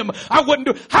promised him I wouldn't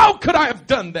do it. How could I have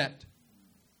done that?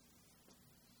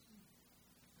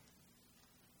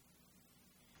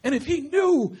 And if he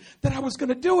knew that I was going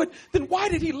to do it, then why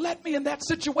did he let me in that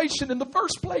situation in the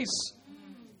first place?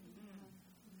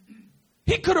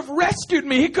 He could have rescued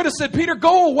me. He could have said, Peter,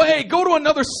 go away. Go to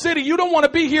another city. You don't want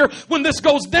to be here when this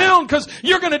goes down because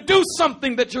you're going to do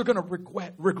something that you're going to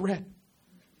regret.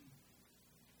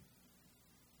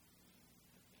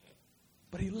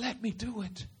 But he let me do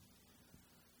it.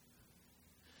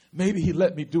 Maybe he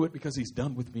let me do it because he's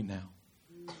done with me now.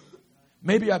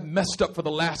 Maybe I've messed up for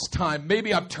the last time.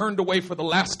 Maybe I've turned away for the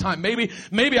last time.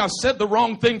 Maybe I've said the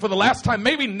wrong thing for the last time.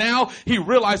 Maybe now he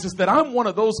realizes that I'm one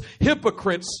of those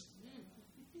hypocrites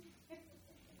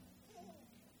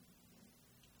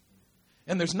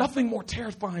And there's nothing more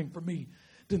terrifying for me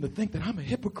than to think that I'm a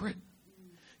hypocrite.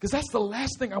 Because that's the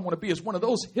last thing I want to be, is one of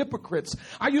those hypocrites.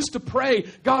 I used to pray,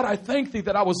 God, I thank thee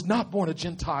that I was not born a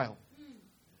Gentile.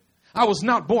 I was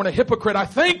not born a hypocrite. I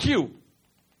thank you.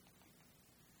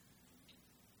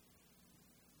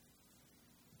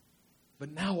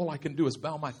 But now all I can do is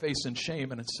bow my face in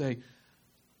shame and say,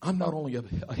 I'm not only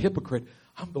a hypocrite,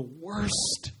 I'm the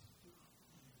worst.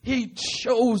 He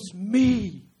chose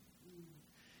me.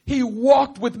 He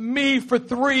walked with me for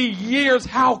 3 years.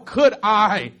 How could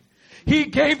I? He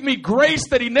gave me grace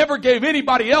that he never gave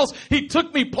anybody else. He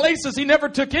took me places he never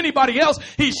took anybody else.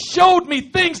 He showed me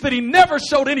things that he never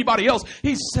showed anybody else.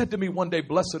 He said to me one day,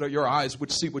 blessed are your eyes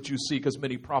which see what you see, because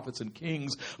many prophets and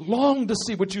kings long to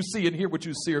see what you see and hear what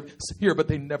you hear, but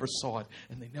they never saw it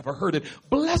and they never heard it.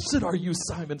 Blessed are you,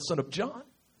 Simon, son of John.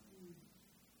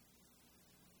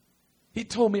 He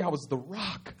told me I was the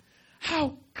rock.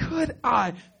 How could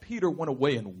I? Peter went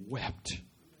away and wept.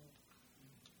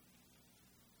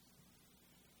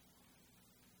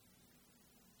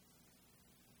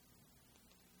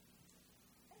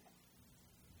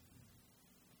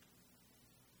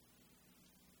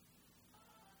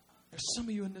 There's some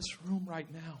of you in this room right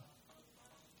now,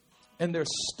 and there's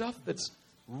stuff that's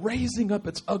raising up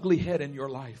its ugly head in your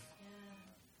life.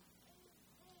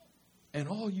 And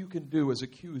all you can do is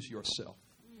accuse yourself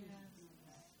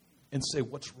and say,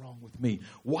 what's wrong with me?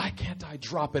 Why can't I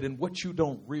drop it? And what you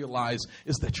don't realize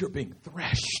is that you're being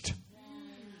threshed.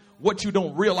 What you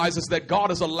don't realize is that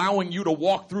God is allowing you to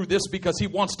walk through this because he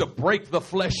wants to break the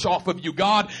flesh off of you.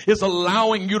 God is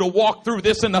allowing you to walk through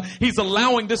this, and he's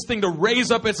allowing this thing to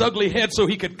raise up its ugly head so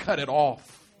he could cut it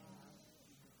off.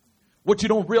 What you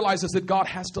don't realize is that God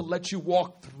has to let you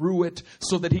walk through it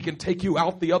so that he can take you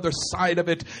out the other side of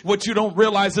it. What you don't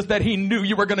realize is that he knew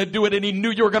you were going to do it, and he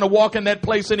knew you were going to walk in that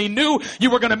place, and he knew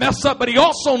you were going to mess up, but he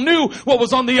also knew what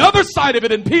was on the other side of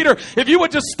it. And Peter, if you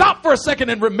would just stop for a second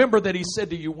and remember that he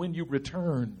said to you, when you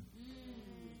return,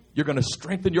 you're going to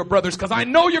strengthen your brothers, because I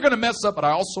know you're going to mess up, but I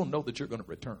also know that you're going to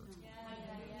return.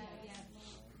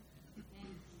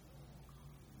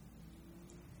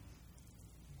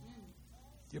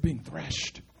 You're being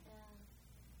threshed.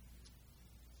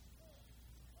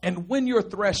 And when you're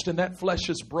threshed and that flesh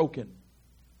is broken,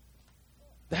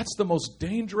 that's the most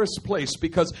dangerous place,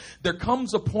 because there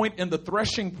comes a point in the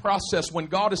threshing process when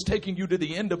God is taking you to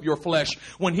the end of your flesh,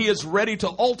 when he is ready to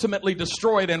ultimately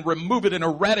destroy it and remove it and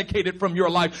eradicate it from your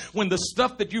life. When the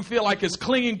stuff that you feel like is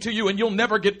clinging to you and you'll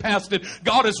never get past it,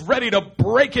 God is ready to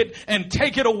break it and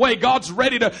take it away. God's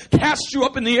ready to cast you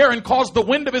up in the air and cause the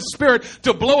wind of his spirit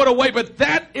to blow it away. But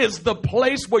that is the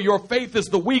place where your faith is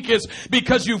the weakest,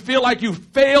 because you feel like you've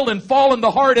failed and fallen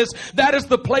the hardest. That is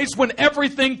the place when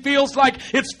everything feels like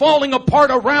it's falling apart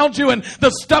around you and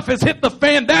the stuff has hit the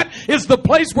fan. That is the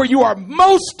place where you are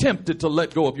most tempted to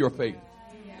let go of your faith.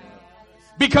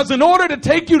 Because in order to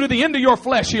take you to the end of your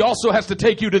flesh, he also has to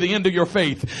take you to the end of your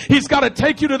faith. He's got to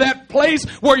take you to that place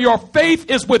where your faith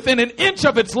is within an inch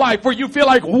of its life, where you feel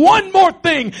like one more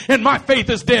thing and my faith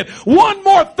is dead. One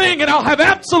more thing and I'll have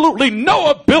absolutely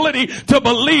no ability to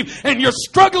believe. And you're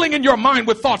struggling in your mind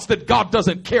with thoughts that God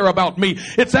doesn't care about me.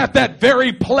 It's at that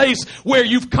very place where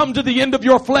you've come to the end of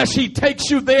your flesh. He takes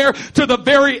you there to the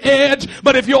very edge.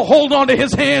 But if you'll hold on to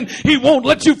his hand, he won't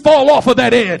let you fall off of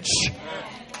that edge.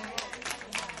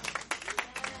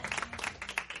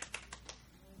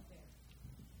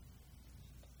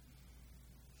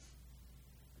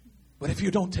 But if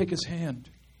you don't take his hand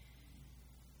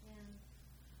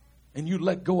and you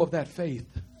let go of that faith,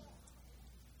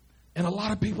 and a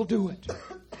lot of people do it,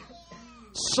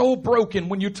 so broken.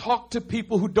 When you talk to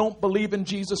people who don't believe in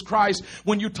Jesus Christ,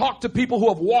 when you talk to people who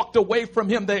have walked away from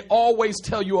him, they always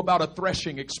tell you about a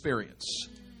threshing experience.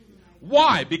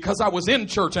 Why? Because I was in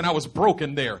church and I was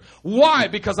broken there. Why?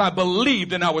 Because I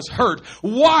believed and I was hurt.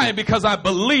 Why? Because I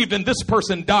believed and this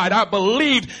person died. I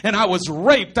believed and I was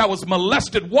raped. I was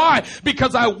molested. Why?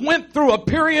 Because I went through a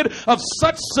period of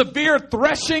such severe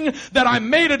threshing that I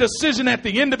made a decision at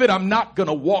the end of it. I'm not going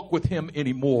to walk with him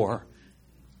anymore.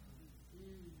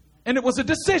 And it was a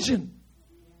decision.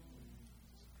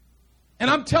 And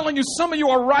I'm telling you, some of you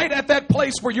are right at that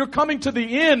place where you're coming to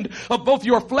the end of both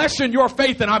your flesh and your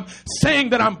faith. And I'm saying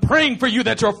that I'm praying for you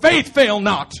that your faith fail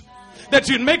not. That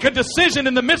you'd make a decision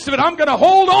in the midst of it. I'm going to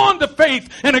hold on to faith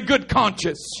and a good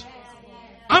conscience.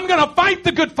 I'm going to fight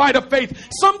the good fight of faith.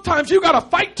 Sometimes you got to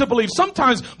fight to believe.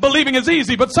 Sometimes believing is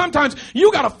easy, but sometimes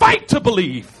you got to fight to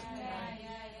believe.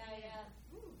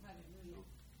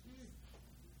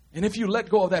 And if you let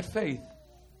go of that faith,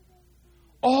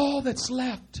 all that's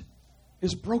left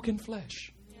is broken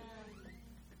flesh.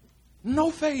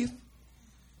 No faith,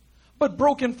 but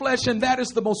broken flesh, and that is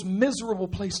the most miserable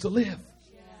place to live.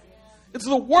 It's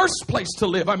the worst place to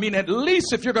live. I mean, at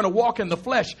least if you're going to walk in the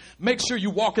flesh, make sure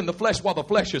you walk in the flesh while the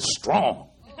flesh is strong.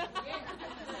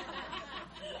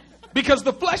 Because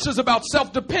the flesh is about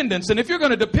self-dependence. And if you're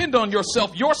going to depend on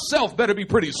yourself better be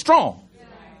pretty strong.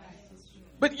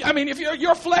 But I mean, if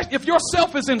your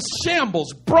self is in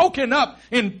shambles, broken up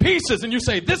in pieces, and you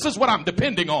say, this is what I'm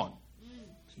depending on.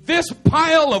 This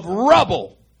pile of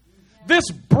rubble.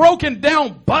 This broken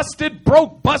down, busted,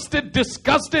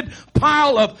 disgusted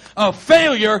pile of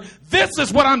failure, this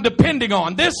is what I'm depending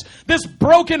on. This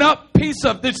broken up piece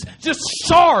of this, just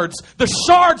the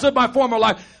shards of my former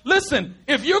life. Listen,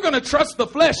 if you're going to trust the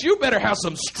flesh, you better have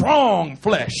some strong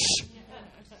flesh.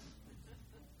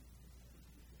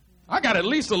 I got at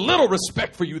least a little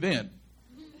respect for you then.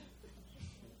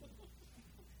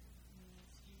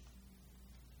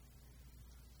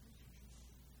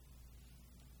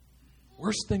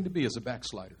 Worst thing to be is a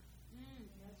backslider.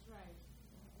 That's right.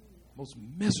 Most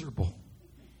miserable.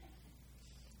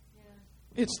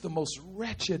 It's the most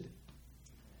wretched.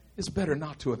 It's better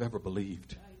not to have ever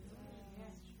believed.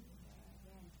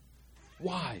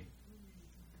 Why?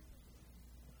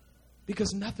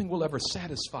 Because nothing will ever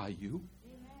satisfy you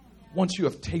once you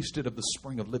have tasted of the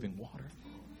spring of living water.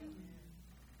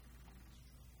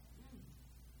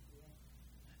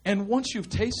 And once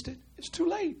you've tasted, it's too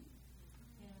late.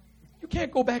 You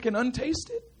can't go back and untaste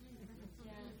it.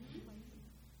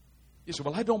 You say,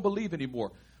 well, I don't believe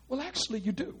anymore. Well, actually,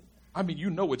 you do. I mean, you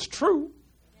know it's true.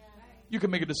 You can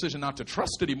make a decision not to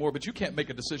trust anymore, but you can't make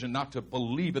a decision not to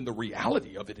believe in the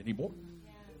reality of it anymore.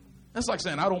 That's like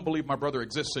saying, I don't believe my brother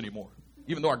exists anymore,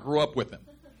 even though I grew up with him.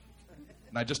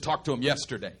 And I just talked to him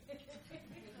yesterday.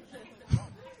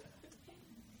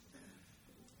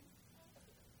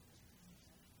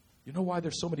 You know why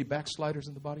there's so many backsliders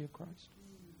in the body of Christ?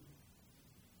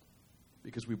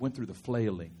 Because we went through the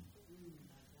flailing.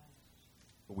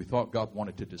 But we thought God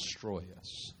wanted to destroy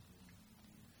us.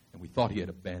 And we thought he had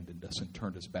abandoned us and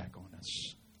turned his back on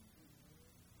us.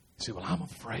 You say, well, I'm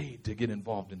afraid to get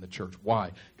involved in the church.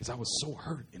 Why? Because I was so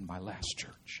hurt in my last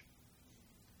church.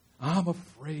 I'm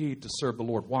afraid to serve the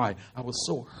Lord. Why? I was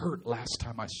so hurt last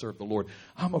time I served the Lord.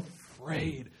 I'm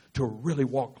afraid to really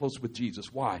walk close with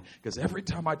Jesus. Why? Because every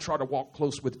time I try to walk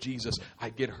close with Jesus, I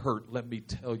get hurt. Let me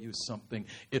tell you something.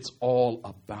 It's all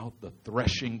about the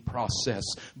threshing process.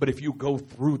 But if you go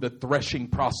through the threshing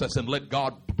process and let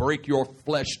God break your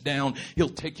flesh down, he'll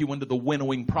take you into the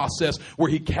winnowing process where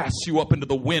he casts you up into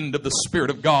the wind of the Spirit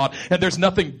of God. And there's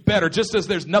nothing better. Just as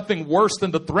there's nothing worse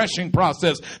than the threshing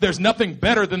process, there's nothing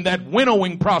better than that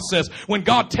winnowing process when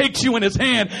God takes you in his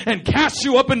hand and casts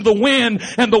you up into the wind,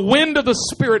 and the wind of the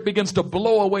Spirit begins to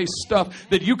blow away stuff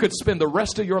that you could spend the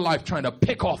rest of your life trying to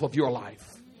pick off of your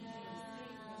life.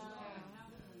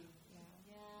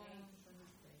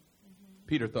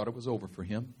 Peter thought it was over for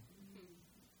him.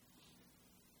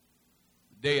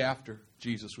 The day after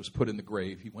Jesus was put in the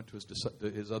grave, he went to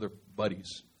his other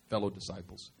buddies, fellow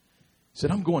disciples. He said,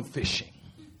 I'm going fishing.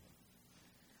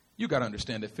 You got to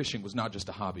understand that fishing was not just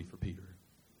a hobby for Peter.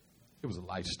 It was a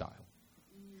lifestyle.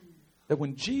 That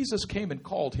when Jesus came and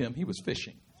called him, he was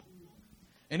fishing.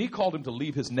 And he called him to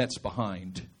leave his nets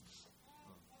behind.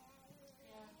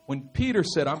 When Peter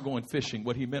said, I'm going fishing,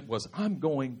 what he meant was, I'm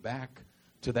going back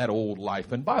to that old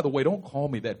life. And by the way, don't call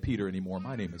me that Peter anymore.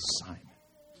 My name is Simon.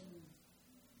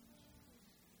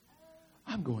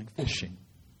 I'm going fishing.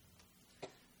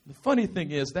 The funny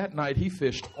thing is, that night he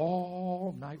fished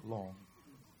all night long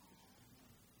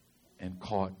and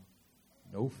caught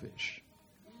no fish.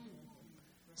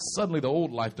 Suddenly the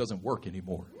old life doesn't work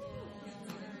anymore.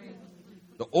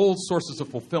 The old sources of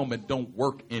fulfillment don't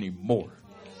work anymore.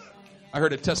 I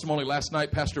heard a testimony last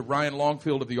night. Pastor Ryan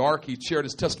Longfield of the Ark, he shared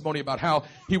his testimony about how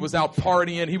he was out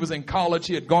partying. He was in college.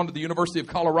 He had gone to the University of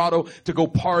Colorado to go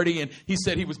party. And he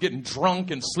said he was getting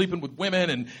drunk and sleeping with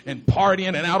women and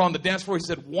partying and out on the dance floor. He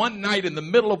said one night in the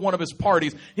middle of one of his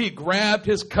parties, he grabbed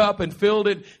his cup and filled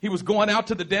it. He was going out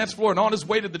to the dance floor. And on his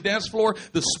way to the dance floor,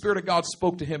 the Spirit of God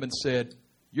spoke to him and said,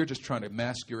 you're just trying to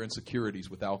mask your insecurities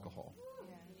with alcohol.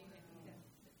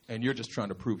 And you're just trying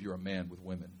to prove you're a man with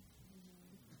women.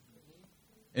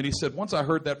 And he said, once I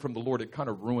heard that from the Lord, it kind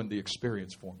of ruined the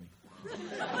experience for me.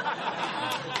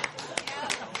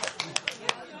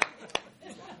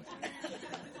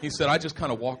 He said, I just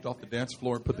kind of walked off the dance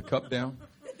floor and put the cup down.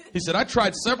 He said, I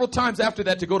tried several times after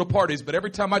that to go to parties, but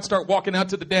every time I'd start walking out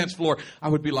to the dance floor, I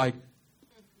would be like,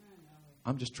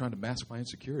 I'm just trying to mask my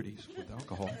insecurities with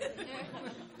alcohol.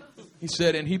 He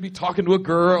said, and he'd be talking to a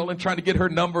girl and trying to get her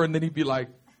number, and then he'd be like,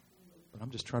 but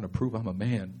I'm just trying to prove I'm a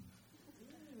man.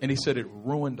 And he said it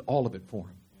ruined all of it for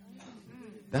him.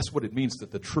 That's what it means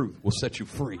that the truth will set you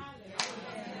free.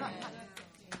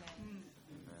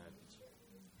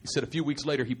 He said a few weeks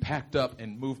later he packed up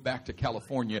and moved back to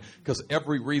California because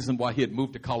every reason why he had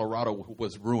moved to Colorado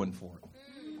was ruined for him.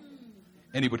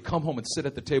 And he would come home and sit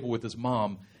at the table with his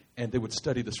mom, and they would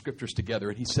study the scriptures together.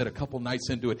 And he said a couple nights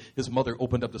into it, his mother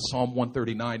opened up to Psalm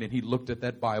 139, and he looked at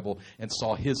that Bible and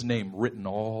saw his name written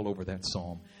all over that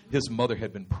psalm. His mother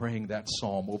had been praying that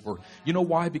psalm over. You know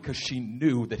why? Because she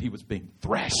knew that he was being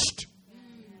threshed.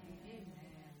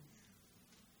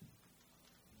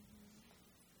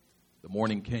 The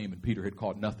morning came, and Peter had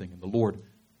caught nothing, and the Lord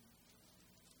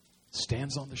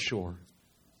stands on the shore.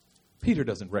 Peter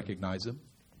doesn't recognize him.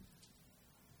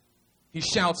 He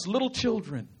shouts, "Little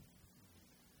children,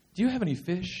 do you have any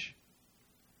fish?"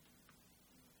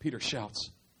 Peter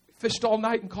shouts, "Fished all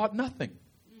night and caught nothing."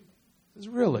 He says,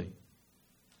 "Really?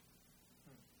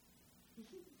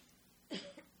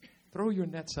 Throw your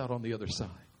nets out on the other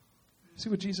side." See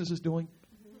what Jesus is doing?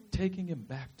 Taking him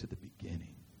back to the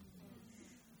beginning.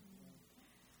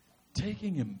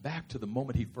 Taking him back to the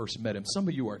moment he first met him. Some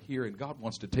of you are here and God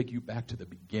wants to take you back to the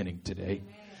beginning today.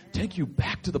 Take you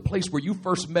back to the place where you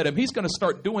first met him. He's going to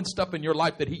start doing stuff in your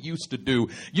life that he used to do.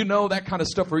 You know, that kind of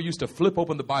stuff where you used to flip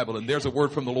open the Bible and there's a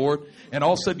word from the Lord. And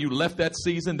all of a sudden you left that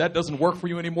season. That doesn't work for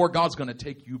you anymore. God's going to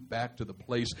take you back to the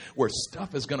place where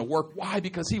stuff is going to work. Why?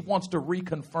 Because he wants to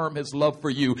reconfirm his love for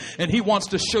you. And he wants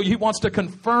to show you, he wants to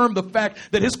confirm the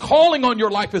fact that his calling on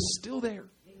your life is still there.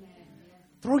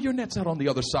 Throw your nets out on the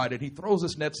other side. And he throws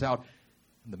his nets out.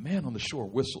 And the man on the shore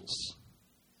whistles.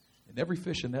 And every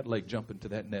fish in that lake jump into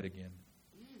that net again.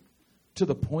 To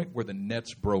the point where the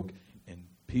nets broke. And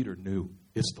Peter knew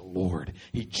it's the Lord.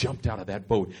 He jumped out of that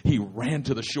boat. He ran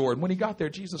to the shore. And when he got there,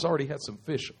 Jesus already had some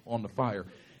fish on the fire.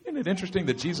 Isn't it interesting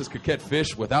that Jesus could catch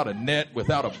fish without a net,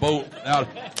 without a boat?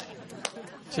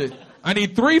 I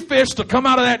need 3 fish to come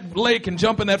out of that lake and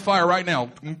jump in that fire right now.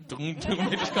 They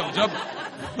just come jump.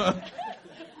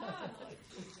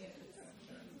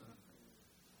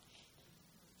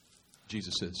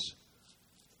 Jesus says,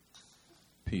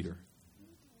 "Peter,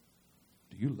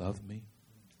 do you love me?"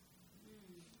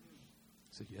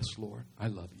 He said, "Yes, Lord, I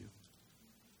love you."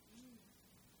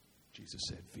 Jesus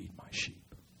said, "Feed my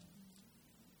sheep."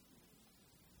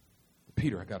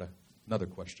 Peter, I got another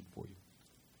question for you.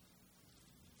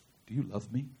 Do you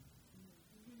love me?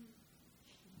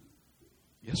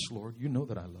 Yes, Lord, you know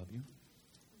that I love you.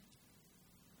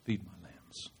 Feed my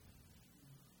lambs.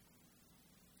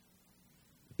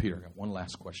 Peter, I got one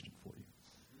last question for you.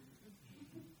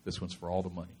 This one's for all the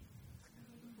money.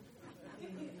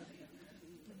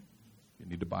 You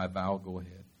need to buy a vow, go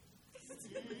ahead.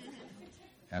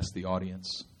 Ask the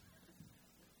audience.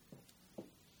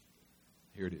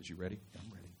 Here it is. You ready?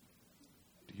 I'm ready.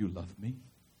 Do you love me?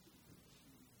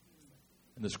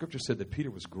 And the scripture said that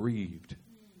Peter was grieved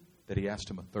that he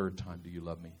asked him a third time, "Do you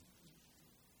love me?"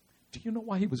 Do you know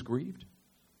why he was grieved?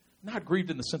 Not grieved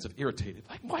in the sense of irritated.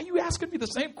 Like, why are you asking me the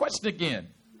same question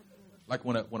again? Like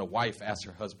when a wife asks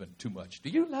her husband too much. "Do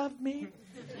you love me?"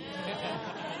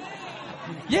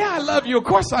 "Yeah, I love you. Of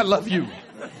course I love you.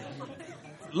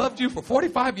 Loved you for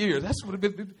 45 years. That's what it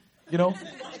been, you know.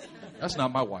 That's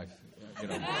not my wife. You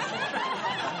know.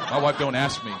 My wife don't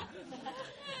ask me.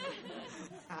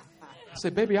 I say,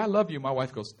 "Baby, I love you." My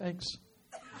wife goes, "Thanks."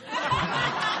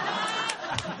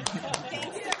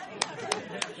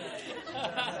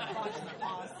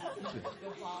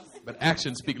 But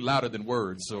actions speak louder than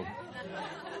words, so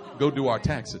go do our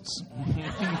taxes.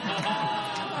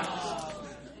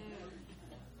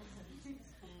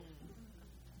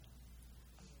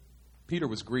 Peter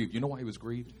was grieved. You know why he was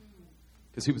grieved?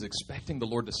 Because he was expecting the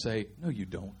Lord to say, "No, you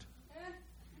don't.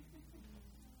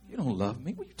 You don't love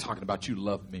me. What are you talking about? You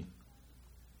love me.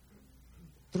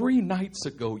 3 nights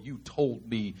ago, you told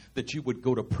me that you would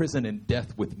go to prison and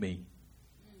death with me.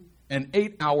 And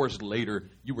 8 hours later,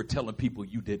 you were telling people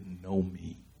you didn't know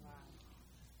me.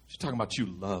 She's talking about you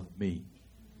love me.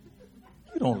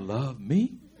 You don't love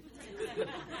me."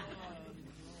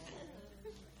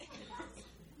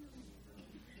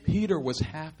 Peter was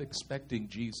half expecting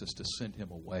Jesus to send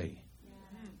him away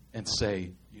and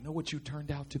say, "You know what you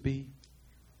turned out to be?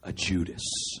 A Judas.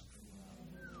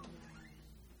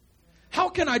 How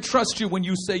can I trust you when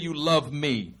you say you love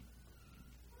me?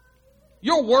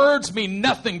 Your words mean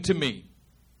nothing to me."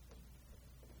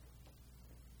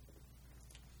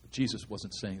 But Jesus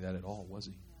wasn't saying that at all, was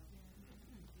he?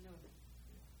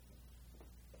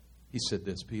 He said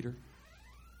this, "Peter,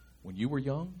 when you were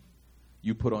young,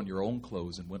 you put on your own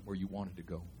clothes and went where you wanted to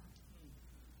go.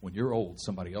 When you're old,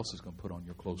 somebody else is going to put on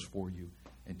your clothes for you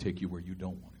and take you where you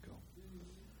don't want to go.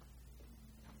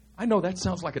 I know that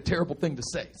sounds like a terrible thing to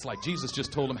say. It's like Jesus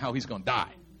just told him how he's going to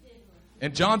die.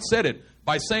 And John said it.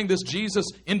 By saying this, Jesus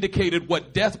indicated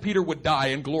what death Peter would die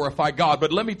and glorify God.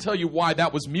 But let me tell you why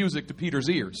that was music to Peter's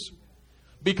ears.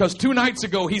 Because 2 nights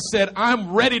ago he said,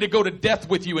 I'm ready to go to death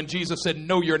with you. And Jesus said,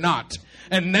 no, you're not.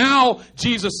 And now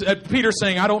Peter's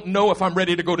saying, I don't know if I'm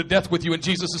ready to go to death with you. And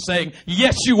Jesus is saying,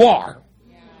 yes, you are.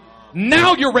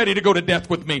 Now you're ready to go to death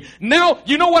with me. Now,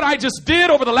 you know what I just did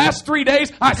over the last 3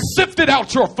 days? I sifted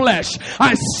out your flesh.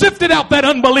 I sifted out that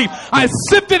unbelief. I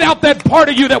sifted out that part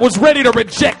of you that was ready to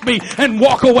reject me and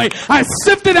walk away. I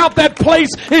sifted out that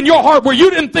place in your heart where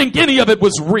you didn't think any of it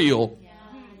was real.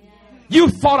 You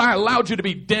thought I allowed you to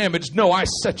be damaged. No, I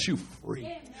set you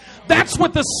free. That's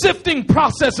what the sifting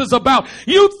process is about.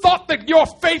 You thought that your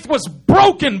faith was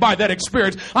broken by that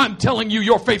experience. I'm telling you,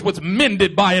 your faith was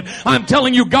mended by it. I'm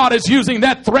telling you, God is using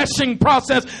that threshing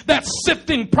process, that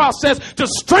sifting process to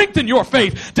strengthen your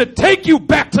faith, to take you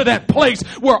back to that place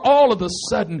where all of a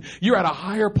sudden you're at a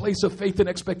higher place of faith and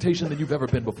expectation than you've ever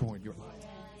been before in your life.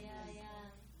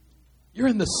 You're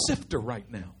in the sifter right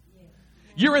now.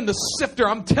 You're in the sifter.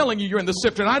 I'm telling you, you're in the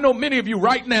sifter. And I know many of you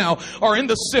right now are in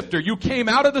the sifter. You came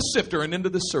out of the sifter and into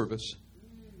the service.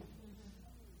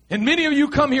 And many of you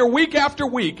come here week after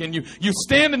week and you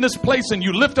stand in this place and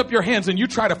you lift up your hands and you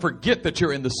try to forget that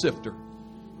you're in the sifter.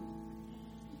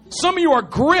 Some of you are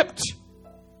gripped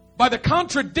by the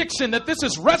contradiction that this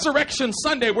is Resurrection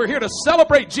Sunday. We're here to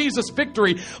celebrate Jesus'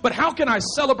 victory. But how can I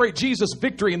celebrate Jesus'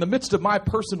 victory in the midst of my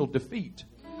personal defeat?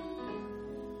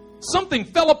 Something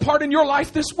fell apart in your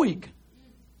life this week.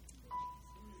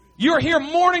 You're here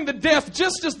mourning the death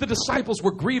just as the disciples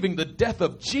were grieving the death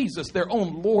of Jesus, their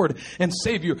own Lord and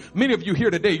Savior. Many of you here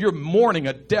today, you're mourning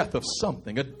a death of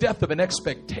something, a death of an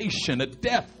expectation, a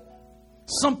death.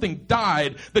 Something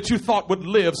died that you thought would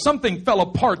live. Something fell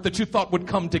apart that you thought would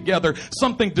come together.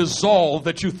 Something dissolved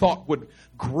that you thought would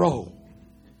grow.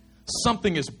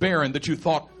 Something is barren that you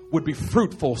thought would be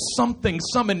fruitful.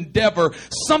 Some endeavor,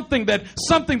 something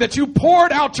that you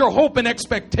poured out your hope and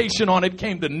expectation on, it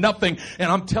came to nothing.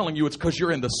 And I'm telling you, it's because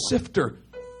you're in the sifter.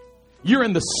 You're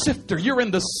in the sifter. You're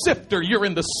in the sifter. You're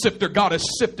in the sifter. God is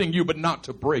sifting you, but not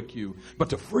to break you, but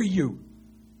to free you.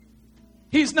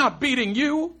 He's not beating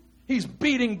you. He's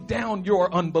beating down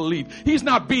your unbelief. He's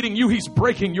not beating you. He's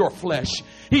breaking your flesh.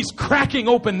 He's cracking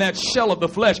open that shell of the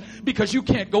flesh because you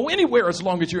can't go anywhere as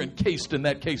long as you're encased in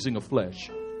that casing of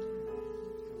flesh.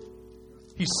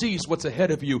 He sees what's ahead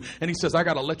of you and he says, I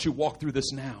got to let you walk through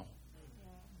this now.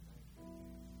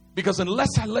 Because unless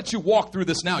I let you walk through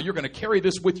this now, you're going to carry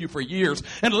this with you for years.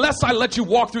 Unless I let you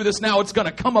walk through this now, it's going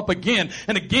to come up again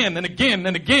and again and again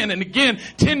and again and again.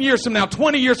 10 years from now,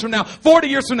 20 years from now, 40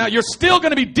 years from now, you're still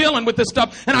going to be dealing with this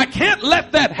stuff. And I can't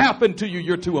let that happen to you.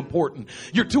 You're too important.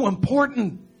 You're too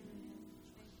important.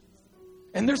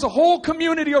 And there's a whole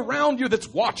community around you that's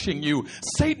watching you.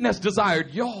 Satan has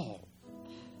desired y'all.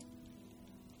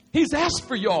 He's asked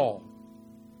for y'all.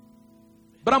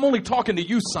 But I'm only talking to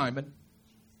you, Simon.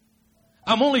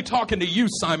 I'm only talking to you,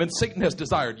 Simon. Satan has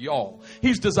desired y'all.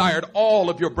 He's desired all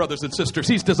of your brothers and sisters.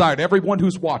 He's desired everyone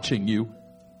who's watching you.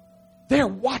 They're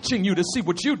watching you to see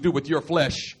what you do with your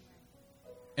flesh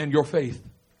and your faith.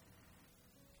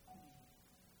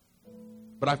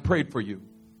 But I've prayed for you.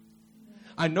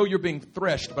 I know you're being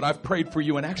threshed, but I've prayed for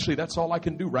you. And actually, that's all I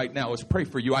can do right now is pray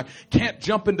for you. I can't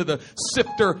jump into the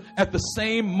sifter at the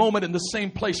same moment in the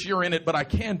same place you're in it, but I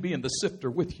can be in the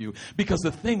sifter with you. Because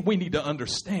the thing we need to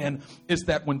understand is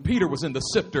that when Peter was in the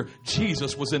sifter,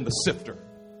 Jesus was in the sifter.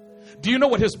 Do you know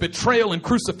what his betrayal and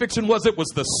crucifixion was? It was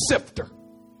the sifter.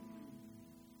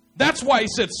 That's why he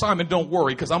said, Simon, don't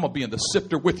worry, because I'm going to be in the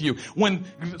sifter with you. When,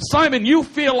 Simon, you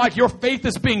feel like your faith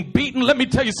is being beaten, let me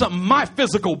tell you something. My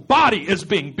physical body is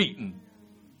being beaten.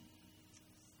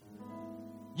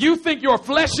 You think your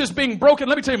flesh is being broken.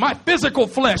 Let me tell you, my physical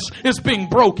flesh is being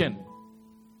broken.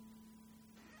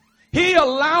 He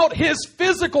allowed his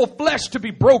physical flesh to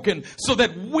be broken so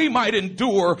that we might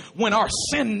endure when our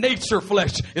sin nature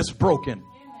flesh is broken.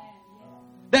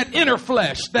 That inner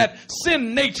flesh, that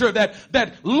sin nature,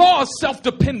 that law of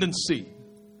self-dependency.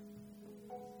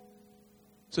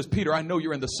 Says, Peter, I know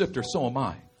you're in the sifter, so am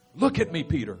I. Look at me,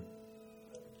 Peter.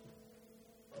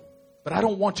 But I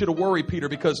don't want you to worry, Peter,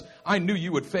 because I knew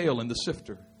you would fail in the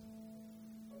sifter.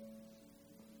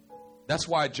 That's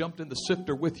why I jumped in the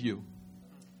sifter with you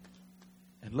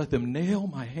and let them nail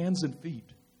my hands and feet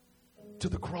to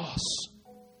the cross.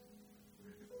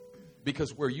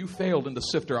 Because where you failed in the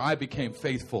sifter, I became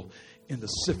faithful in the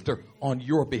sifter on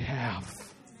your behalf.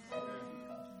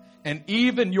 And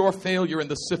even your failure in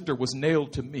the sifter was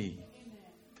nailed to me.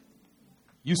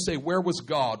 You say, where was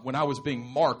God when I was being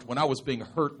marked, when I was being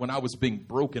hurt, when I was being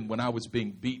broken, when I was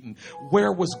being beaten?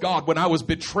 Where was God when I was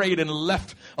betrayed and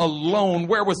left alone?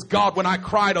 Where was God when I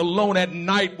cried alone at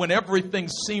night, when everything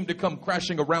seemed to come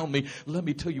crashing around me? Let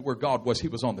me tell you where God was. He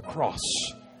was on the cross.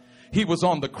 He was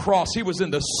on the cross. He was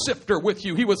in the sifter with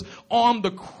you. He was on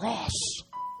the cross.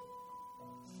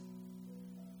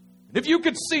 And if you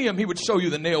could see him, he would show you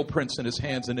the nail prints in his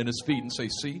hands and in his feet and say,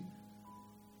 see,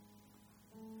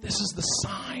 this is the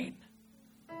sign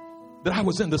that I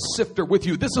was in the sifter with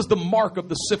you. This is the mark of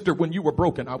the sifter. When you were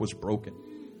broken, I was broken.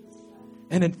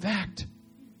 And in fact,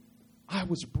 I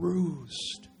was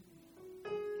bruised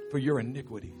for your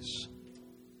iniquities.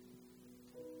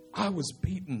 I was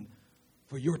beaten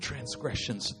for your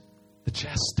transgressions. The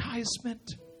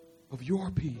chastisement of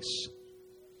your peace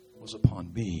was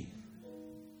upon me.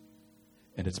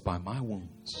 And it's by my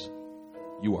wounds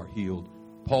you are healed.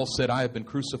 Paul said, I have been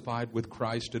crucified with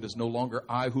Christ. It is no longer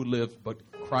I who live, but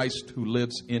Christ who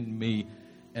lives in me.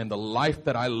 And the life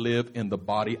that I live in the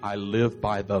body, I live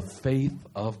by the faith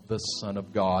of the Son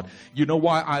of God. You know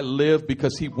why I live?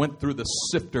 Because he went through the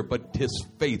sifter, but his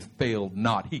faith failed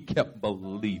not. He kept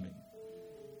believing.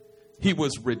 He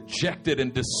was rejected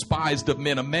and despised of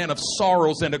men, a man of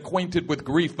sorrows and acquainted with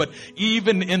grief. But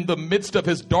even in the midst of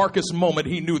his darkest moment,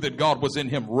 he knew that God was in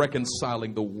him,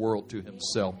 reconciling the world to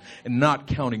himself and not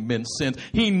counting men's sins.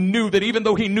 He knew that even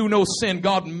though he knew no sin,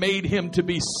 God made him to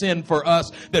be sin for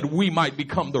us, that we might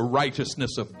become the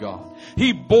righteousness of God.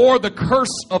 He bore the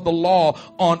curse of the law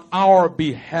on our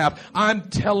behalf. I'm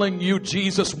telling you,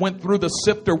 Jesus went through the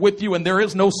sifter with you, and there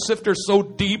is no sifter so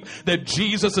deep that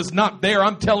Jesus is not there.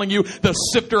 I'm telling you, the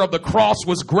sifter of the cross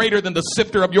was greater than the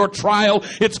sifter of your trial.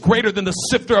 It's greater than the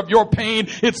sifter of your pain.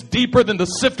 It's deeper than the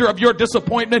sifter of your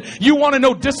disappointment. You want to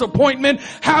know disappointment?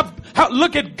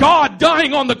 Look at God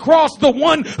dying on the cross, the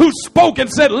one who spoke and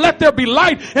said, let there be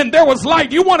light, and there was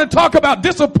light. You want to talk about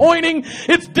disappointing?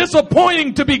 It's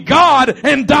disappointing to be God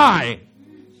and die.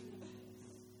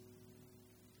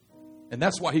 And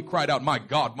that's why he cried out, my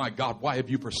God, why have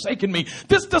you forsaken me?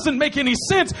 This doesn't make any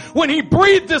sense. When he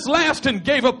breathed his last and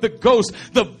gave up the ghost,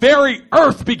 the very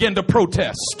earth began to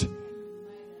protest.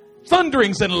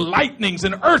 Thunderings and lightnings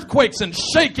and earthquakes and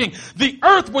shaking. The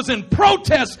earth was in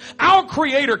protest. Our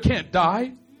Creator can't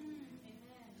die.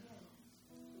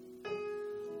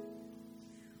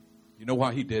 You know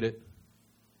why he did it?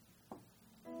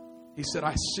 He said,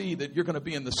 I see that you're going to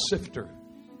be in the sifter.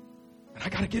 And I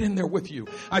got to get in there with you.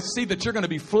 I see that you're going to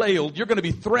be flailed. You're going to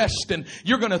be threshed, and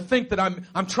you're going to think that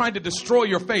I'm trying to destroy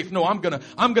your faith. No, I'm going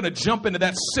to jump into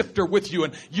that sifter with you,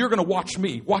 and you're going to watch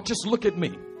me. Just look at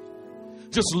me.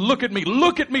 Just look at me.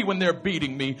 Look at me when they're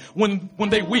beating me. When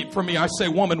they weep for me, I say,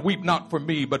 woman, weep not for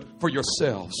me, but for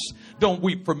yourselves. Don't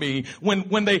weep for me.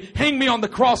 When they hang me on the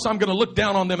cross, I'm going to look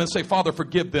down on them and say, Father,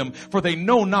 forgive them, for they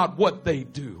know not what they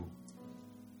do.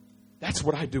 That's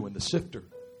what I do in the sifter.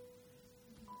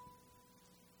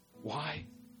 Why?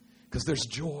 Because there's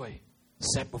joy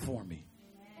set before me.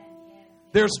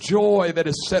 There's joy that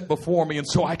is set before me, and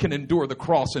so I can endure the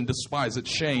cross and despise its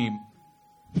shame.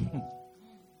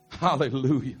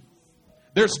 Hallelujah.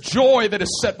 There's joy that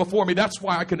is set before me. That's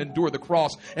why I can endure the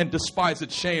cross and despise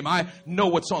its shame. I know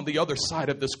what's on the other side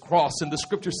of this cross. And the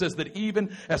scripture says that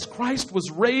even as Christ was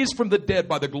raised from the dead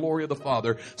by the glory of the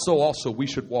Father, so also we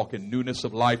should walk in newness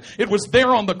of life. It was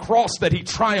there on the cross that he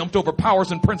triumphed over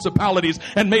powers and principalities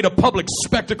and made a public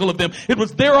spectacle of them. It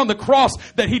was there on the cross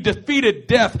that he defeated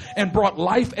death and brought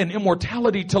life and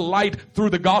immortality to light through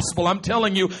the gospel. I'm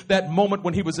telling you, that moment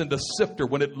when he was in the sifter,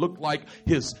 when it looked like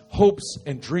his hopes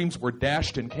and dreams were dashed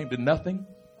and came to nothing,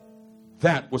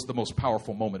 that was the most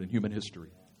powerful moment in human history.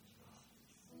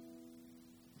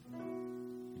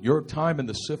 Your time in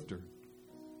the sifter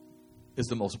is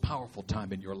the most powerful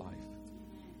time in your life.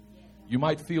 You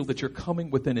might feel that you're coming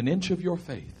within an inch of your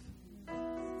faith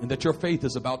and that your faith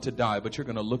is about to die, but you're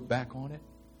going to look back on it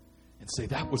and say,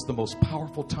 that was the most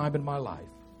powerful time in my life.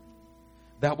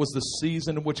 That was the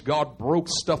season in which God broke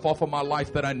stuff off of my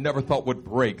life that I never thought would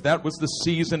break. That was the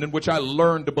season in which I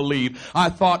learned to believe. I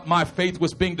thought my faith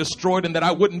was being destroyed and that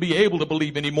I wouldn't be able to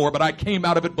believe anymore, but I came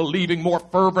out of it believing more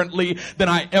fervently than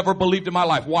I ever believed in my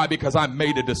life. Why? Because I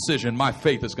made a decision. My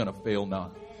faith is going to fail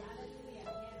not.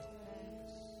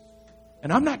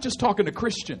 And I'm not just talking to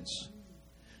Christians.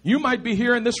 You might be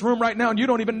here in this room right now and you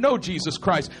don't even know Jesus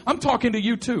Christ. I'm talking to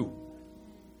you too.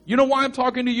 You know why I'm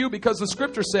talking to you? Because the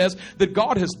scripture says that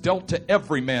God has dealt to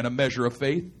every man a measure of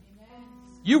faith.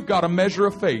 You've got a measure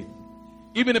of faith.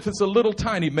 Even if it's a little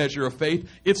tiny measure of faith,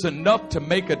 it's enough to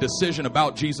make a decision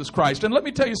about Jesus Christ. And let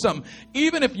me tell you something.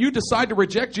 Even if you decide to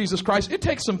reject Jesus Christ, it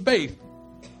takes some faith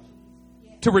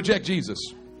to reject Jesus.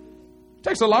 It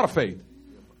takes a lot of faith.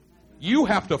 You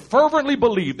have to fervently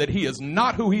believe that he is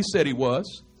not who he said he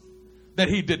was, that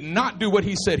he did not do what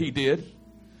he said he did,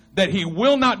 that he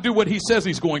will not do what he says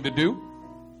he's going to do.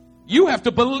 You have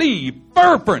to believe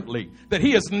fervently that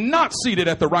he is not seated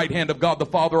at the right hand of God the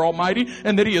Father Almighty,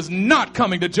 and that he is not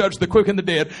coming to judge the quick and the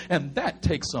dead. And that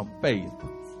takes some faith.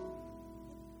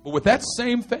 But with that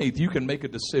same faith, you can make a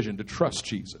decision to trust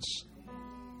Jesus.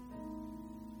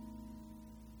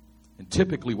 And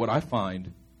typically what I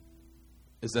find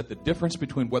is that the difference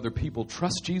between whether people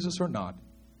trust Jesus or not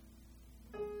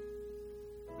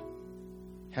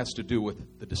has to do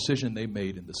with the decision they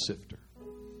made in the Sifter.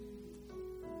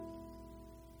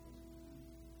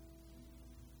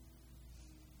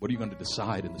 What are you going to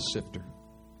decide in the Sifter?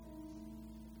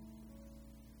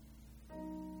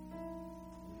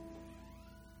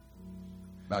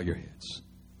 Bow your heads.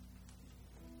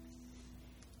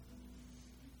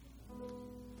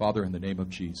 Father, in the name of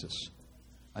Jesus,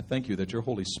 I thank you that your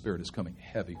Holy Spirit is coming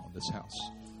heavy on this house.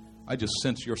 I just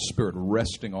sense your Spirit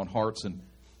resting on hearts. And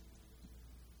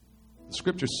the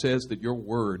Scripture says that your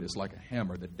word is like a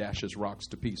hammer that dashes rocks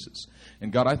to pieces.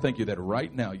 And God, I thank you that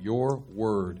right now your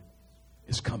word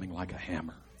is coming like a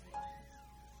hammer.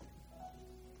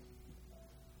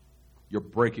 You're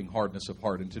breaking hardness of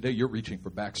heart. And today you're reaching for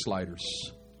backsliders.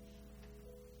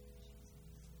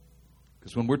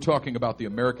 Because when we're talking about the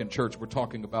American church, we're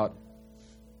talking about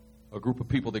a group of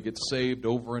people that get saved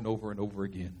over and over and over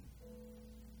again.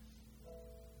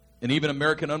 And even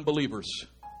American unbelievers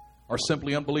are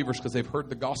simply unbelievers because they've heard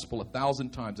the gospel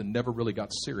 1,000 times and never really got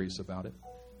serious about it.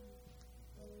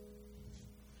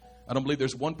 I don't believe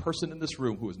there's one person in this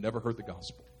room who has never heard the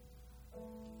gospel.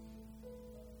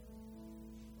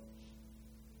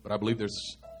 But I believe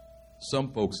there's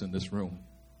some folks in this room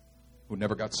who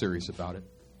never got serious about it.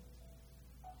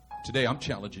 Today, I'm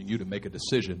challenging you to make a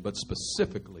decision, but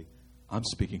specifically, I'm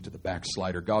speaking to the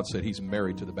backslider. God said he's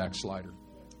married to the backslider.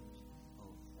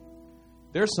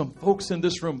 There's some folks in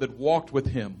this room that walked with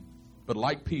him, but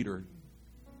like Peter,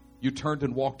 you turned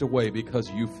and walked away because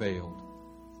you failed.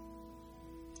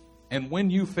 And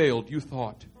when you failed, you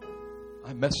thought,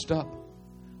 I messed up.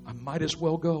 I might as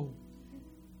well go.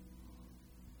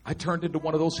 I turned into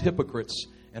one of those hypocrites.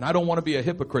 And I don't want to be a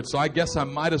hypocrite, so I guess I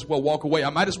might as well walk away. I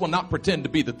might as well not pretend to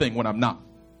be the thing when I'm not.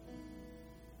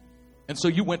 And so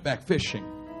you went back fishing.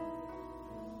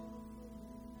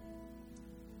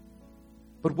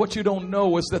 But what you don't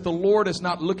know is that the Lord is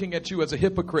not looking at you as a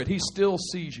hypocrite. He still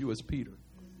sees you as Peter.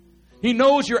 He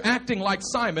knows you're acting like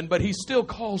Simon, but he still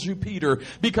calls you Peter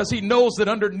because he knows that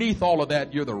underneath all of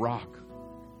that, you're the rock.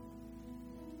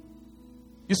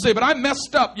 You say, but I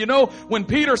messed up. You know, when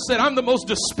Peter said, I'm the most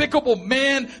despicable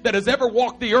man that has ever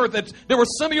walked the earth, that there were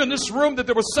some of you in this room that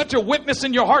there was such a witness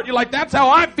in your heart. You're like, that's how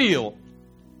I feel.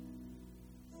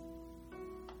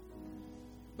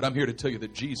 But I'm here to tell you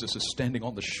that Jesus is standing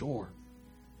on the shore.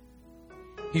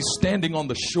 He's standing on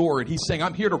the shore and he's saying,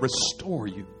 I'm here to restore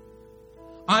you.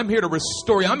 I'm here to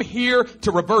restore you. I'm here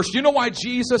to reverse. You know why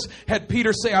Jesus had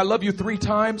Peter say, I love you 3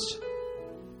 times?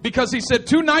 Because he said,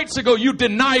 2 nights ago, you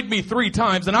denied me 3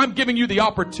 times, and I'm giving you the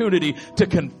opportunity to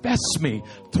confess me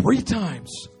 3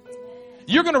 times.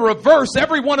 You're going to reverse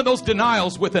every one of those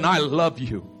denials with an I love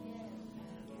you.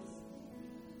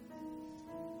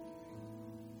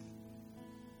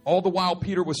 All the while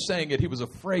Peter was saying it, he was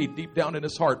afraid deep down in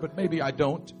his heart, but maybe I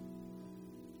don't.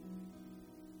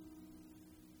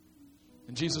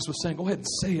 And Jesus was saying, go ahead and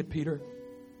say it, Peter.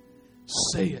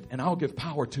 Say it, and I'll give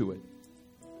power to it.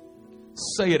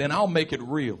 Say it and I'll make it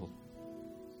real.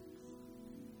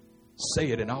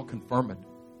 Say it and I'll confirm it.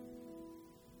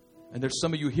 And there's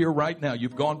some of you here right now,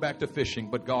 you've gone back to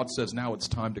fishing, but God says now it's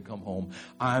time to come home.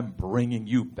 I'm bringing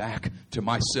you back to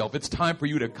myself. It's time for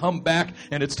you to come back,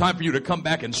 and it's time for you to come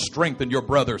back and strengthen your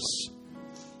brothers.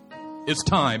 It's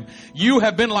time. You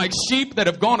have been like sheep that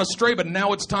have gone astray, but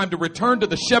now it's time to return to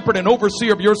the shepherd and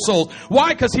overseer of your souls. Why?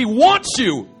 Because he wants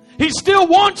you. He still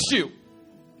wants you.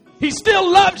 He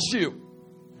still loves you.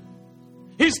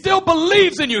 He still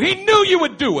believes in you. He knew you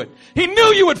would do it. He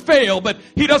knew you would fail, but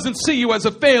he doesn't see you as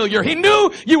a failure. He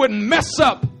knew you would mess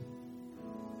up.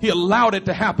 He allowed it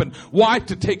to happen. Why?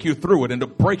 To take you through it and to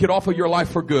break it off of your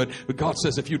life for good. But God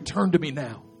says, if you turn to me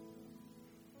now,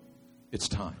 it's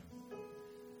time.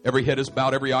 Every head is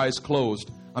bowed, every eye is closed.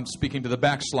 I'm speaking to the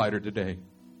backslider today.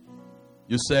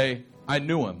 You say, I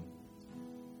knew him.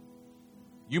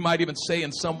 You might even say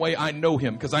in some way, I know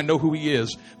him because I know who he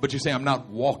is. But you say, I'm not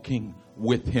walking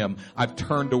with him. I've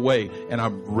turned away and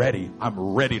I'm ready. I'm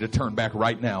ready to turn back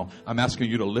right now. I'm asking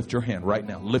you to lift your hand right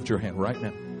now. Lift your hand right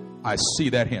now. I see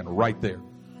that hand right there.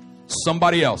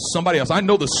 Somebody else. I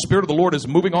know the Spirit of the Lord is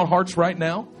moving on hearts right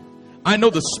now. I know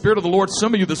the Spirit of the Lord,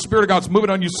 some of you, the Spirit of God's moving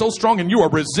on you so strong and you are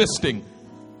resisting.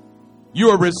 You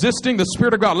are resisting the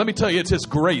Spirit of God. Let me tell you, it's His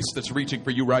grace that's reaching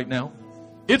for you right now.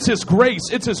 It's His grace.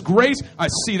 It's His grace. I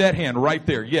see that hand right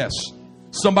there. Yes.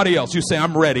 Somebody else, you say,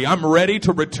 I'm ready. I'm ready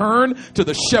to return to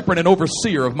the shepherd and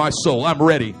overseer of my soul. I'm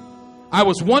ready. I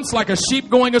was once like a sheep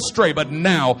going astray, but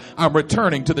now I'm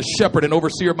returning to the shepherd and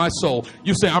overseer of my soul.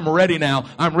 You say, I'm ready now.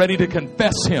 I'm ready to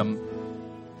confess Him.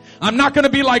 I'm not going to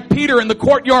be like Peter in the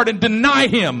courtyard and deny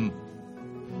Him.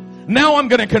 Now I'm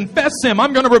going to confess Him.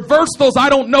 I'm going to reverse those I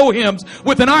don't know hymns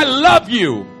with an I love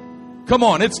you. Come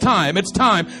on, it's time. It's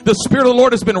time. The Spirit of the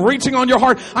Lord has been reaching on your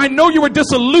heart. I know you were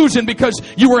disillusioned because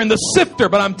you were in the sifter,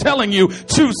 but I'm telling you,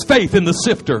 choose faith in the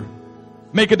sifter.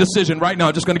 Make a decision right now.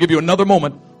 I'm just going to give you another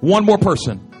moment. One more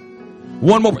person.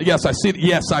 One more. Yes, I see.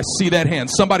 Yes, I see that hand.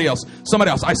 Somebody else.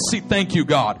 Somebody else. I see. Thank you,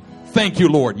 God. Thank you,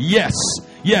 Lord. Yes.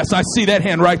 Yes, I see that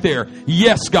hand right there.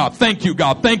 Yes, God. Thank you,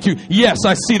 God. Thank you. Yes,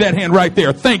 I see that hand right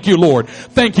there. Thank you, Lord.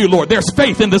 Thank you, Lord. There's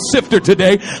faith in the sifter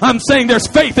today. I'm saying there's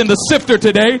faith in the sifter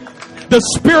today. The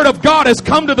Spirit of God has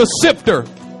come to the sifter.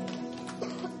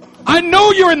 I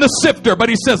know you're in the sifter, but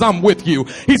He says, I'm with you.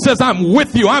 He says, I'm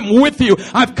with you. I'm with you.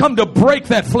 I've come to break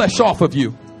that flesh off of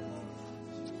you.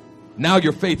 Now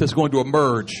your faith is going to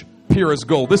emerge pure as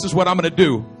gold. This is what I'm going to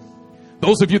do.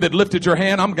 Those of you that lifted your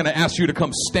hand, I'm going to ask you to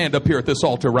come stand up here at this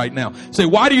altar right now. Say,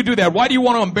 why do you do that? Why do you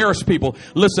want to embarrass people?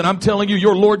 Listen, I'm telling you,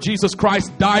 your Lord Jesus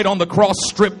Christ died on the cross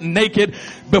stripped naked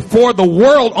before the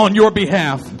world on your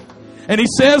behalf. And He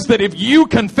says that if you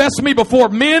confess me before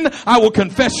men, I will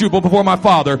confess you before my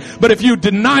Father. But if you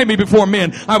deny me before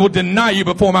men, I will deny you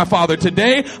before my Father.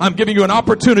 Today, I'm giving you an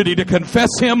opportunity to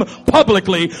confess Him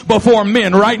publicly before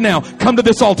men right now. Come to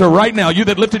this altar right now. You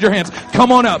that lifted your hands,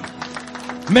 come on up.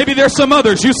 Maybe there's some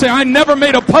others. You say, I never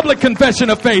made a public confession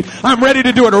of faith. I'm ready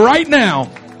to do it right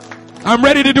now. I'm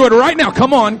ready to do it right now.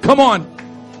 Come on. Come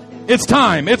on. It's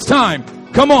time. It's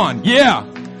time. Come on. Yeah.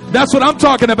 That's what I'm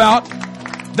talking about.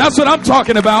 That's what I'm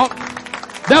talking about.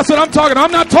 That's what I'm talking about.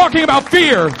 I'm not talking about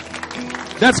fear.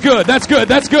 That's good. That's good.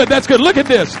 That's good. That's good. Look at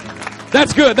this.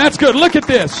 That's good. That's good. Look at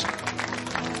this.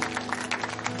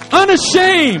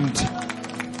 Unashamed.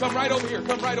 Come right over here.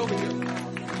 Come right over here.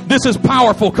 This is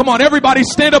powerful. Come on, everybody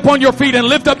stand up on your feet and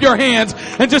lift up your hands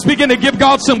and just begin to give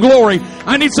God some glory.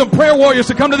 I need some prayer warriors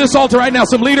to come to this altar right now.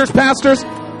 Some leaders, pastors.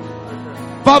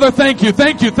 Father, thank you,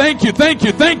 thank you, thank you, thank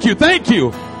you, thank you, thank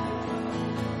you.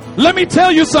 Let me tell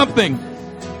you something.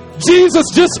 Jesus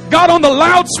just got on the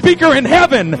loudspeaker in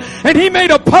heaven and He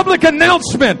made a public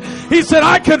announcement. He said,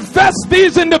 I confess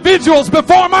these individuals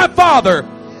before my Father.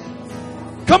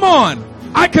 Come on.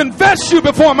 I confess you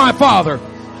before my Father.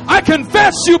 I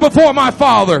confess you before my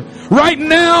Father. Right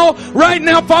now,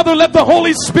 Father, let the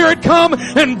Holy Spirit come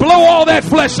and blow all that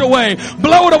flesh away.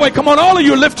 Blow it away. Come on, all of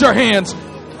you lift your hands.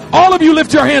 All of you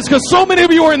lift your hands because so many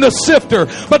of you are in the sifter.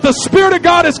 But the Spirit of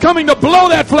God is coming to blow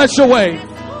that flesh away.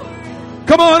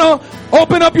 Come on,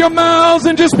 open up your mouths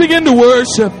and just begin to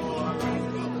worship.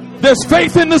 There's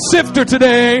faith in the sifter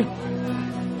today.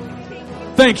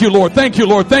 Thank you, Lord. Thank you,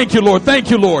 Lord. Thank you, Lord.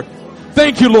 Thank you, Lord.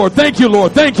 Thank you, Lord. Thank you,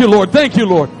 Lord. Thank you, Lord. Thank you,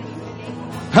 Lord.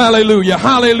 Hallelujah.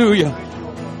 Hallelujah.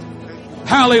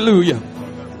 Hallelujah.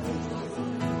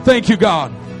 Thank you,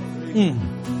 God.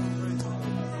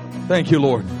 Thank you,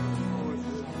 Lord.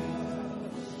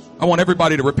 I want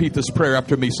everybody to repeat this prayer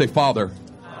after me. Say, Father,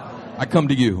 I come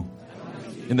to you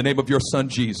in the name of your Son,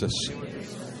 Jesus.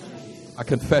 I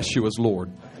confess you as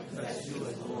Lord.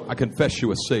 I confess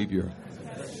you as Savior.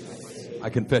 I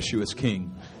confess you as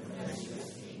King.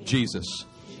 Jesus,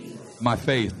 my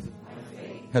faith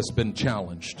has been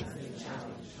challenged.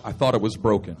 I thought it was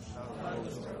broken.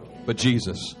 But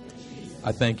Jesus,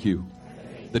 I thank you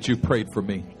that you prayed for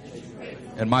me.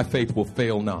 And my faith will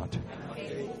fail not.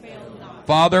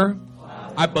 Father,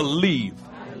 I believe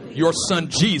your Son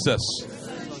Jesus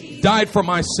died for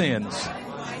my sins.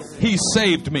 He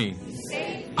saved me.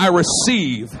 I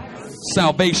receive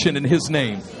salvation in His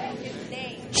name.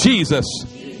 Jesus,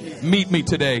 meet me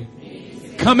today.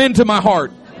 Come into my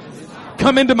heart.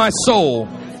 Come into my soul.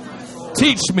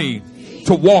 Teach me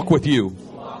to walk with you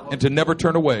and to never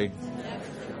turn away.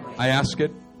 I ask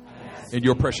it in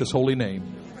your precious holy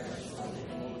name.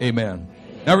 Amen.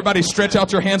 Now everybody stretch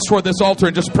out your hands toward this altar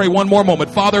and just pray one more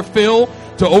moment. Father, fill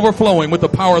to overflowing with the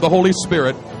power of the Holy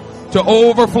Spirit. To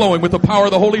overflowing with the power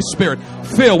of the Holy Spirit.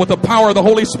 Fill with the power of the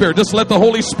Holy Spirit. Just let the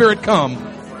Holy Spirit come.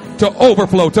 To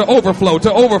overflow, to overflow,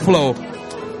 to overflow.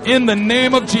 In the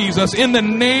name of Jesus, in the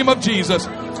name of Jesus,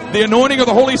 the anointing of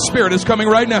the Holy Spirit is coming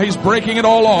right now. He's breaking it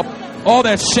all off. All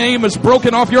that shame is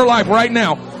broken off your life right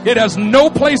now. It has no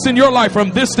place in your life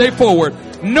from this day forward.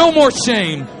 No more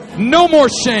shame. No more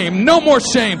shame. No more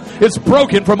shame. It's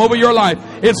broken from over your life.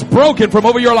 It's broken from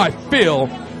over your life. Feel.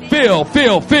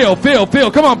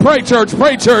 Come on, pray, church.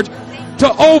 Pray, church.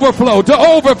 To overflow with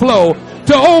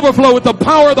the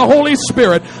power of the Holy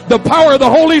Spirit. The power of the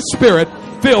Holy Spirit.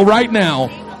 Feel right now.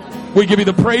 We give you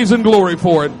the praise and glory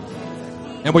for it.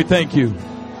 And we thank you.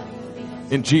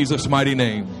 In Jesus' mighty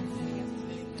name.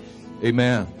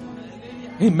 Amen.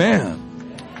 Amen.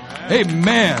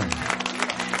 Amen.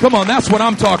 Come on, that's what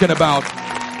I'm talking about.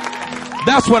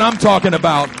 That's what I'm talking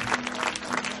about.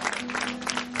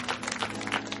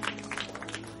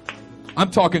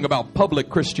 I'm talking about public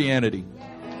Christianity.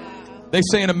 They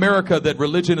say in America that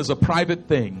religion is a private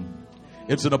thing.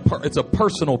 It's a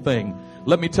personal thing.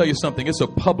 Let me tell you something. It's a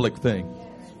public thing.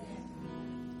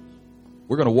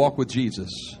 We're going to walk with Jesus.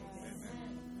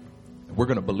 And we're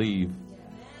going to believe.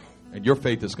 And your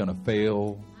faith is going to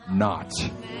fail not.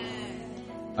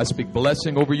 I speak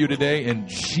blessing over you today in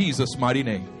Jesus' mighty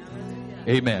name.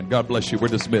 Amen. God bless you. We're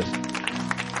dismissed.